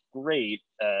be great,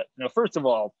 you know, first of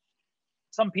all,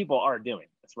 some people are doing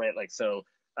this, right? Like, so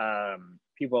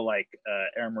people like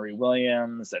Erin Marie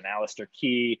Williams and Alistair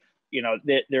Key, you know,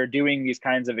 they're doing these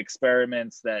kinds of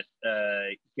experiments that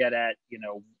get at, you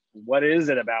know, what is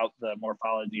it about the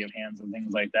morphology of hands and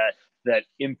things like that that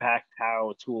impact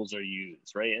how tools are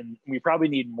used, right? And we probably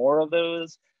need more of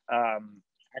those.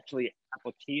 Actually,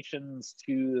 applications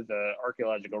to the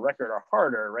archaeological record are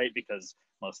harder, right? Because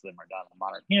most of them are done on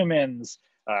modern humans.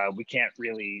 We can't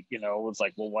really, you know, it's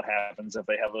like, well, what happens if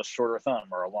they have a shorter thumb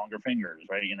or a longer fingers,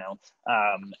 right? You know,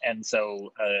 and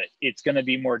so it's going to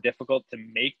be more difficult to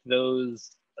make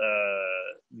those,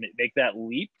 make that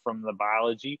leap from the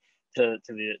biology to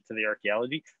the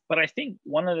archaeology. But I think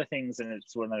one of the things, and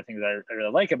it's one of the things that I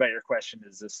really like about your question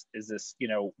is this, you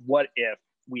know, what if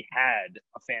we had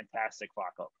a fantastic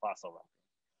fossil record?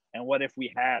 And what if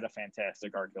we had a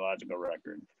fantastic archaeological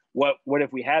record? What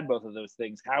if we had both of those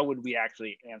things? How would we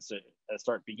actually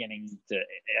start beginning to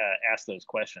ask those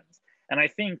questions? And I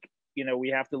think, you know, we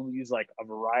have to use like a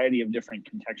variety of different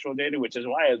contextual data, which is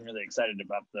why I was really excited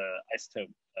about the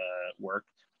isotope work,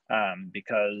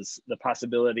 because the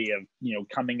possibility of, you know,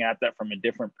 coming at that from a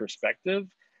different perspective,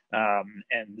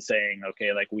 and saying,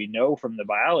 okay, like, we know from the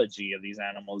biology of these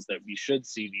animals that we should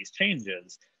see these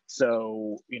changes.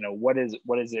 So, you know, what is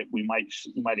it we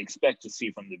might expect to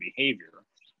see from the behavior?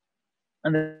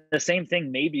 And the same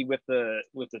thing maybe with the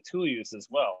tool use as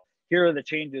well. Here are the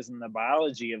changes in the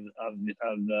biology of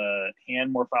the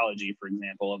hand morphology, for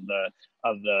example,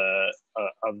 of the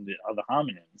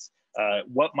hominins.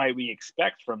 What might we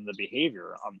expect from the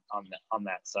behavior on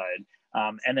that side?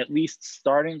 And at least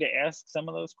starting to ask some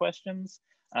of those questions,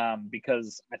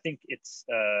 because I think it's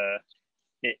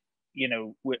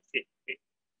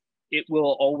it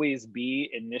will always be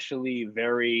initially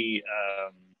very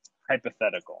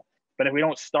hypothetical. But if we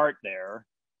don't start there,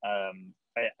 I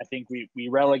think we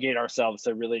relegate ourselves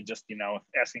to really just, you know,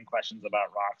 asking questions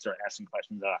about rocks or asking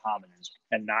questions about hominins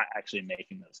and not actually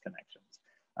making those connections.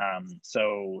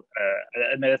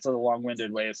 And that's a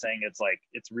long-winded way of saying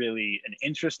it's really an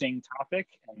interesting topic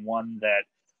and one that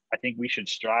I think we should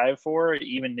strive for,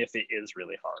 even if it is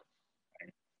really hard.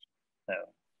 Right? So,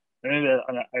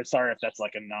 I'm sorry if that's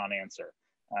like a non-answer,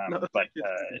 but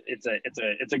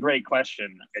it's a great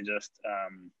question. I just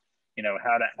you know,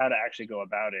 how to actually go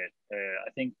about it.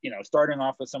 I think, you know, starting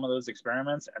off with some of those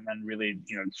experiments and then really,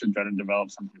 you know, to try to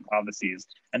develop some hypotheses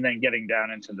and then getting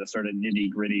down into the sort of nitty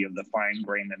gritty of the fine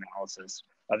grained analysis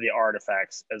of the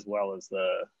artifacts as well as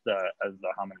the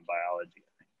hominin biology,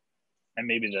 I think. And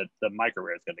maybe the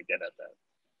microarray is going to get at that.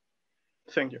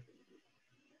 Thank you.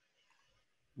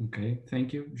 Okay,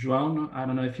 thank you. João, I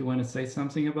don't know if you want to say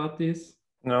something about this.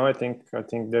 No, I think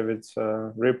David's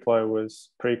reply was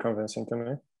pretty convincing to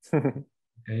me.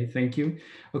 Okay, thank you.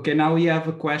 Okay, now we have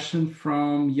a question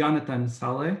from Jonathan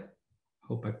Saleh.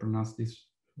 Hope I pronounced this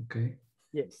okay.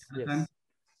 Yes, Jonathan? yes.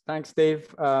 Thanks, Dave.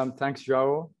 Thanks,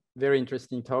 João. Very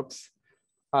interesting talks.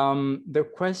 The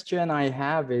question I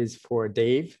have is for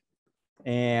Dave.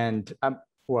 And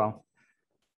well,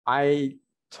 I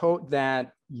thought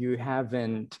that you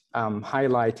haven't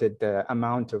highlighted the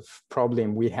amount of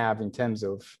problem we have in terms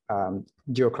of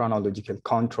geochronological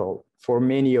control for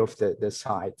many of the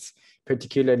sites,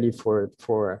 particularly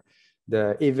for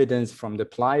the evidence from the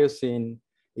Pliocene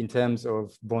in terms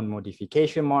of bone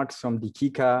modification marks from the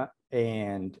Kika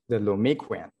and the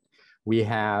Lomekwian. We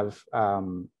have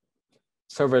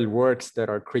several works that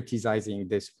are criticizing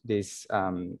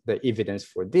the evidence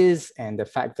for this, and the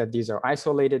fact that these are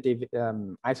isolated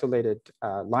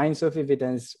lines of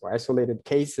evidence or isolated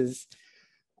cases.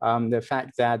 The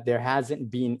fact that there hasn't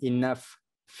been enough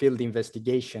field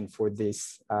investigation for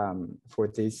these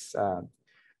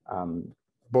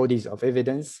bodies of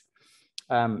evidence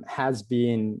has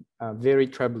been very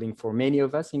troubling for many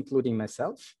of us, including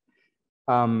myself.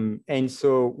 And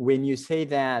so when you say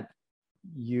that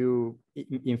you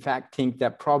in fact think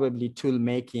that probably tool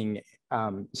making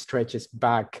stretches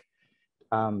back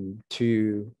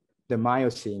to the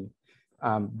Miocene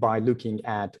by looking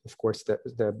at, of course,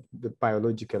 the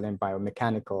biological and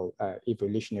biomechanical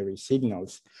evolutionary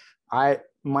signals.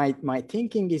 My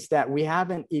thinking is that we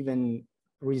haven't even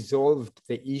resolved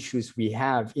the issues we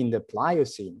have in the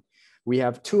Pliocene. We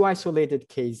have 2 isolated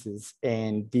cases,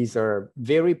 and these are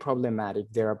very problematic.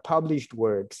 There are published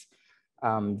works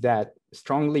that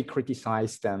strongly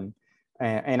criticize them.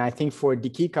 And I think for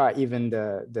Dikika, even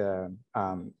the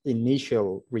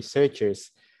initial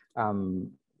researchers,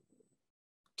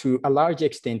 to a large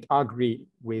extent, agree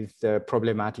with the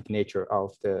problematic nature of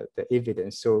the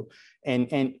evidence. So, and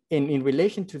in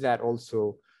relation to that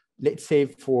also, let's say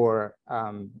for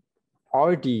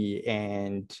RD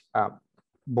and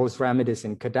both Ramidis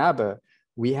and Kadaba,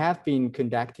 we have been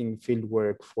conducting field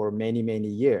work for many, many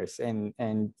years.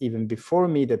 And even before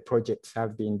me, the projects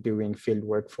have been doing field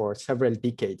work for several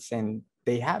decades, and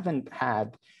they haven't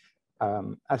had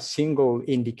a single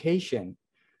indication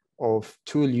of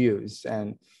tool use.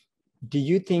 And do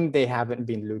you think they haven't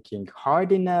been looking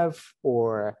hard enough?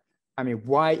 Or, I mean,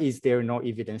 why is there no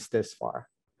evidence thus far?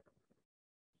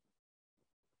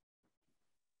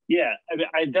 Yeah,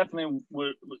 I definitely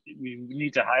we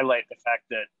need to highlight the fact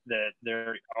that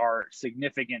there are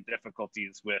significant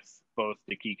difficulties with both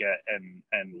Dikika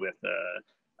and with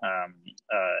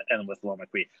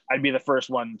Lomacui. I'd be the first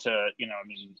one to,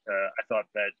 I thought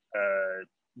that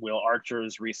Will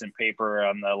Archer's recent paper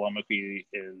on the Lomacui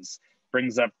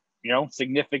brings up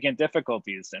significant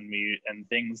difficulties and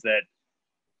things that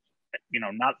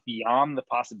not beyond the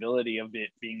possibility of it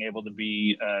being able to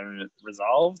be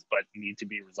resolved, but need to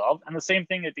be resolved. And the same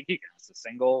thing at Dikika. It's a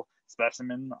single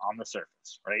specimen on the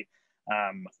surface, right?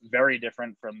 Very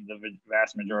different from the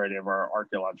vast majority of our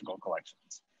archaeological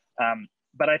collections.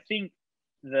 But I think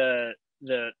the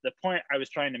point I was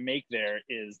trying to make there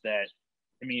is that,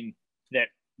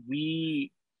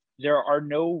 there are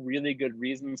no really good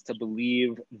reasons to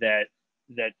believe that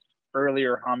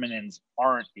earlier hominins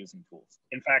aren't using tools.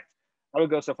 In fact, I would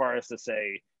go so far as to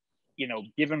say,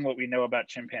 given what we know about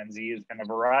chimpanzees and a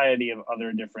variety of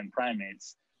other different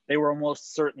primates, they were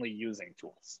almost certainly using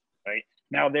tools, right?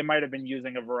 Now, they might have been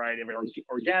using a variety of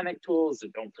organic tools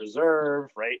that don't preserve,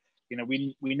 right?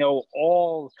 We know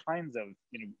all kinds of,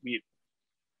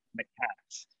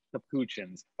 macaques,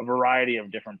 capuchins, a variety of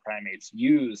different primates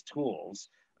use tools.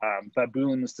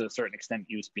 Baboons, to a certain extent,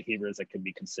 use behaviors that can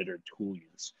be considered tool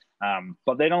use,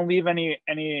 but they don't leave any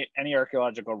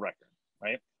archaeological record,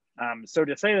 right? So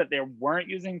to say that they weren't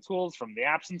using tools from the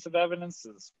absence of evidence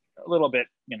is a little bit,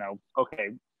 okay,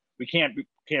 we can't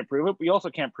prove it. We also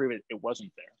can't prove it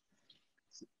wasn't there.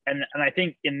 And I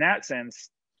think in that sense,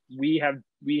 we have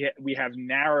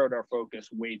narrowed our focus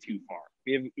way too far.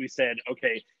 We said,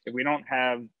 okay, if we don't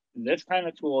have this kind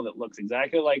of tool that looks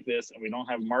exactly like this, and we don't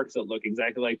have marks that look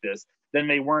exactly like this, then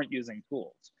they weren't using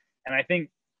tools. And I think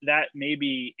that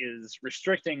maybe is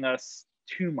restricting us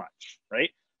too much, right?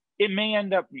 It may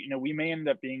end up, we may end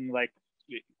up being like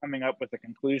coming up with the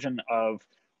conclusion of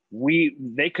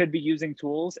they could be using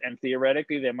tools, and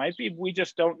theoretically they might be, we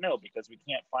just don't know because we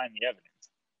can't find the evidence.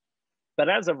 But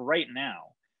as of right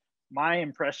now, my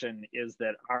impression is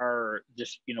that our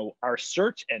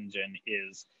search engine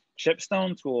is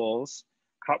chipstone tools,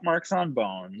 cut marks on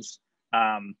bones,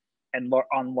 and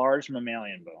on large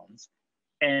mammalian bones.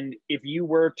 And if you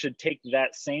were to take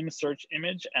that same search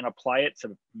image and apply it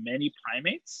to many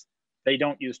primates, they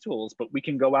don't use tools, but we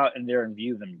can go out in there and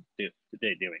view them doing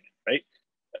it, right?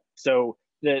 So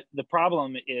the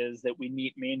problem is that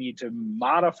we may need to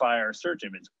modify our search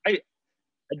image.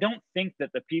 I don't think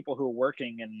that the people who are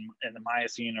working in the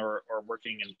Miocene or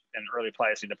working in early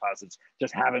Pliocene deposits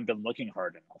just haven't been looking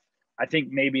hard enough. I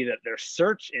think maybe that their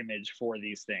search image for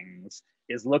these things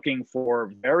is looking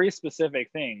for very specific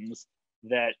things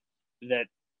that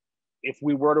if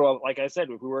we were to, like I said,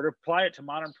 if we were to apply it to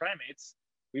modern primates,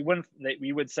 we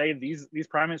would say these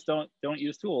primates don't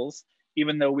use tools,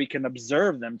 even though we can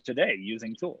observe them today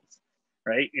using tools.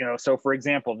 Right, so for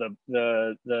example,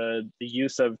 the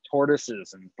use of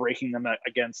tortoises and breaking them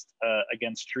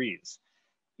against trees,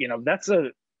 that's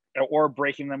a or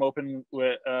breaking them open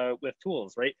with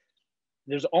tools, right?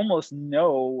 There's almost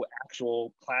no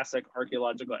actual classic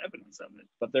archaeological evidence of it,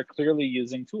 but they're clearly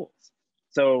using tools.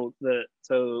 So the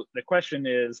question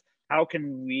is, how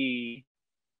can we,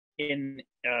 in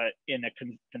a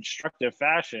constructive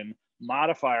fashion,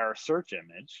 modify our search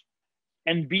image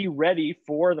and be ready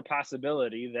for the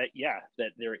possibility that, yeah,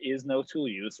 that there is no tool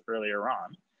use earlier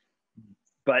on.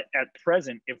 But at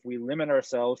present, if we limit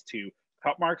ourselves to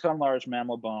cut marks on large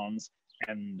mammal bones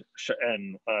and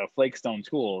flakestone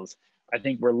tools, I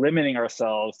think we're limiting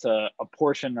ourselves to a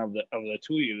portion of the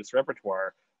tool use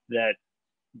repertoire that,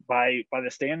 by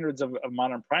the standards of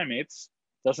modern primates,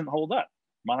 doesn't hold up.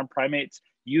 Modern primates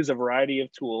use a variety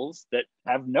of tools that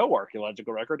have no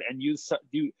archaeological record and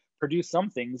produce some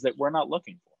things that we're not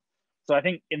looking for. So I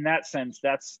think in that sense,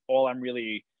 that's all I'm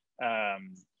really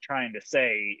trying to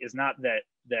say, is not that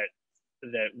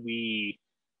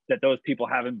those people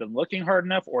haven't been looking hard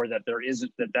enough, or that there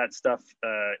isn't, that stuff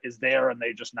is there and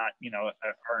they just not,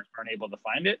 aren't able to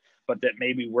find it, but that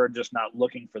maybe we're just not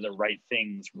looking for the right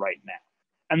things right now.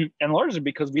 And largely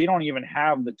because we don't even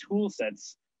have the tool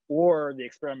sets or the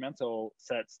experimental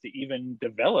sets to even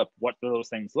develop what those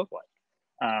things look like.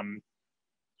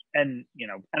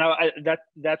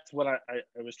 That's what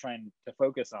I was trying to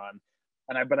focus on.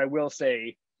 But I will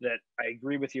say that I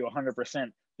agree with you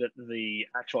 100% that the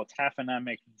actual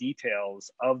taphonomic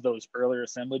details of those earlier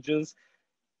assemblages,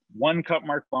 one cut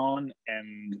mark bone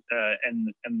and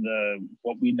the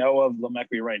what we know of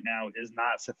Lomecri right now is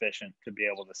not sufficient to be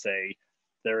able to say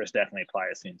there is definitely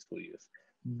Pliocene tool use.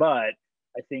 But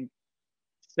I think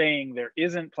saying there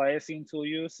isn't Pliocene tool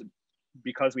use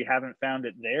because we haven't found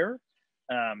it there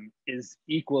is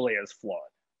equally as flawed,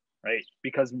 right?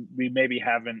 Because we maybe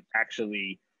haven't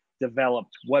actually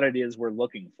developed what it is we're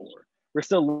looking for. We're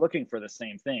still looking for the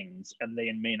same things, and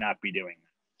they may not be doing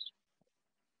that.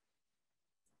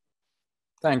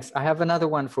 Thanks. I have another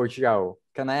one for Joe.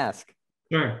 Can I ask?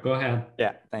 Sure, go ahead.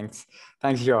 Yeah, thanks.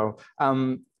 Thanks, Joe.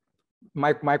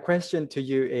 My question to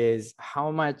you is,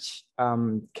 how much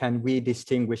can we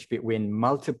distinguish between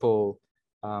multiple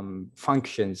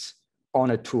functions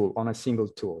on a tool, on a single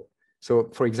tool? So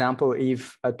for example,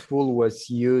 if a tool was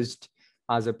used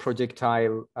as a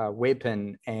projectile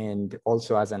weapon and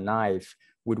also as a knife,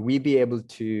 would we be able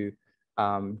to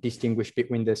distinguish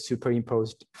between the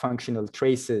superimposed functional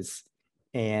traces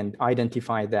and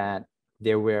identify that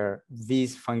there were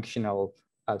these functional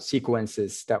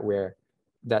sequences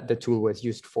that the tool was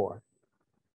used for?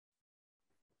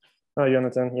 Oh,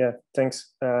 Jonathan, yeah,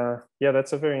 thanks. Yeah,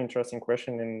 that's a very interesting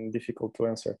question and difficult to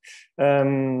answer.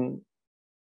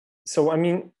 So I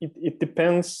mean, it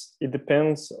depends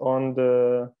on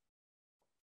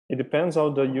how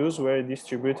the use were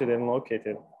distributed and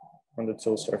located on the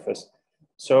tool surface.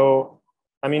 So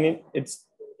I mean,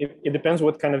 it depends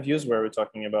what kind of use we're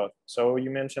talking about. So you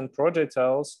mentioned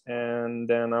projectiles, and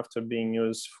then after being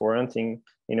used for hunting,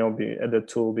 the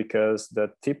tool, because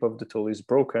the tip of the tool is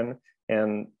broken,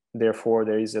 and therefore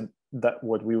there is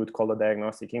what we would call a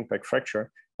diagnostic impact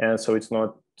fracture, and so it's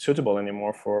not suitable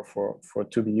anymore for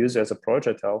to be used as a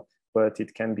projectile, but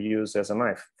it can be used as a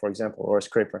knife, for example, or a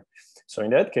scraper. So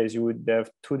in that case, you would have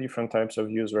two different types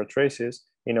of use or traces,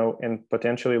 and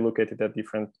potentially located at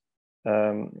different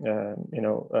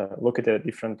located at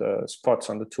different spots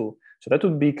on the tool. So that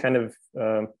would be kind of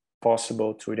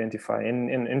possible to identify,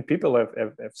 and people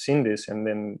have seen this, and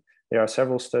then there are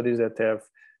several studies that have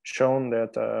shown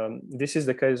that this is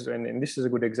the case, and this is a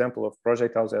good example of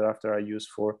projectiles that after are used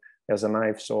as a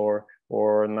knives or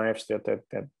knives that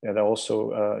are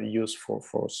also used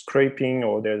for scraping,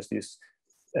 or there's this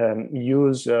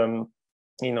use of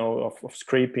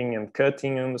scraping and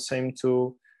cutting on the same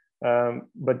tool.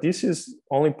 But this is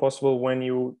only possible when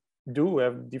you do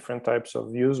have different types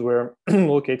of views where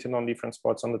located on different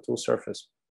spots on the tool surface,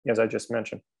 as I just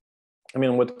mentioned. I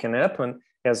mean, what can happen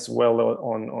as well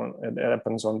it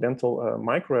happens on dental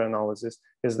microanalysis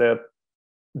is that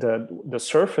the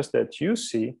surface that you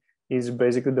see is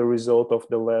basically the result of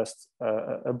the last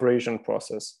abrasion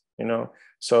process,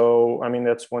 So I mean,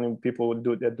 that's when people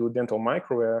do dental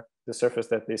microwear, the surface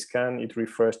that they scan, it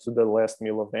refers to the last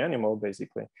meal of the animal,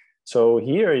 basically. So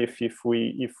here, if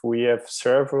we have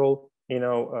several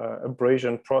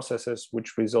abrasion processes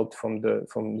which result from the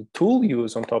tool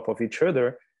use on top of each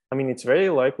other, I mean, it's very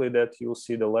likely that you'll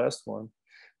see the last one.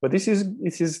 But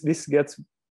this gets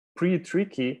pretty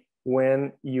tricky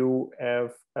when you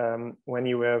have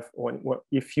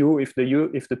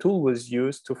if the tool was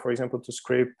used to, for example, to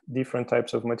scrape different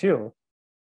types of material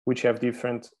which have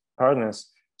different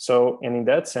hardness. So, and in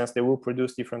that sense, they will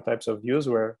produce different types of use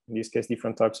wear, in this case,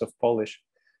 different types of polish.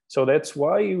 So that's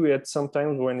why we at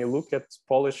sometimes when you look at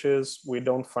polishes, we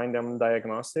don't find them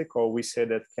diagnostic, or we say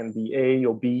that can be A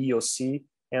or B or C.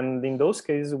 And in those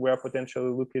cases, we are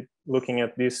potentially looking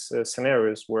at these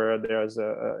scenarios where there's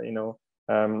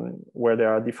where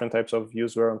there are different types of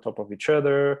views were on top of each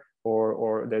other,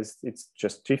 or it's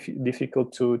just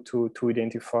difficult to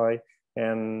identify.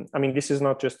 And I mean, this is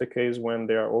not just the case when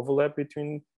there are overlap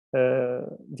between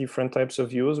different types of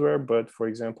useware, but for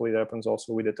example, it happens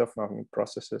also with the tough mapping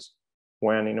processes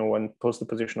when, when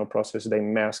post-depositional process, they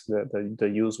mask the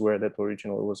useware that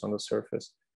originally was on the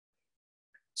surface.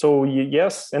 So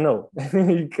yes and no,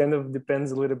 it kind of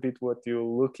depends a little bit what you're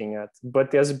looking at,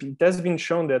 but it has been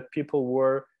shown that people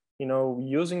were,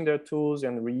 using their tools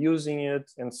and reusing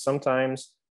it, and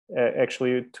sometimes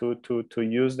actually to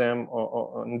use them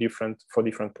for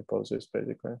different purposes,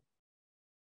 basically.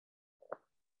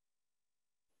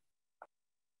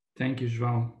 Thank you,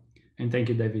 João. And thank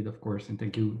you, David, of course. And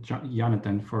thank you,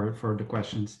 Jonathan, for the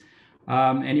questions.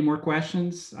 Any more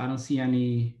questions? I don't see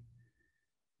any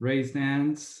raised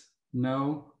hands.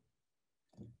 No.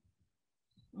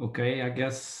 Okay, I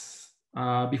guess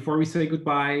before we say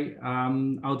goodbye,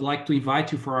 I would like to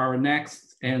invite you for our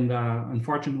next and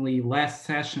unfortunately last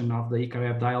session of the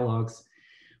ICArEHB Dialogues,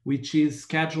 which is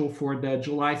scheduled for the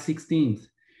July 16th.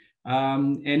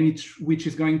 And which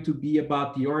is going to be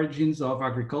about the origins of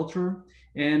agriculture.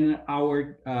 And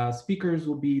our speakers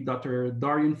will be Dr.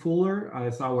 Dorian Fuller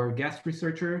as our guest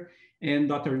researcher and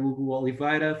Dr. Hugo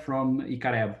Oliveira from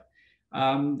ICArEHB.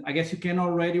 I guess you can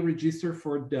already register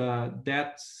for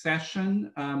that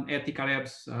session at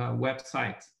ICArEHB's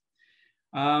website.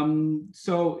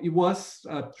 So it was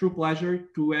a true pleasure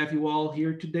to have you all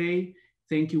here today.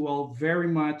 Thank you all very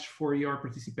much for your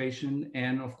participation.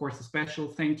 And of course, a special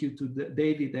thank you to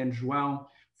David and João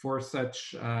for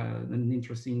such an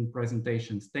interesting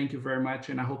presentations. Thank you very much.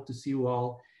 And I hope to see you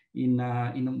all in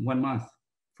 1 month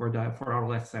for our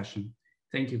last session.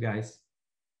 Thank you, guys.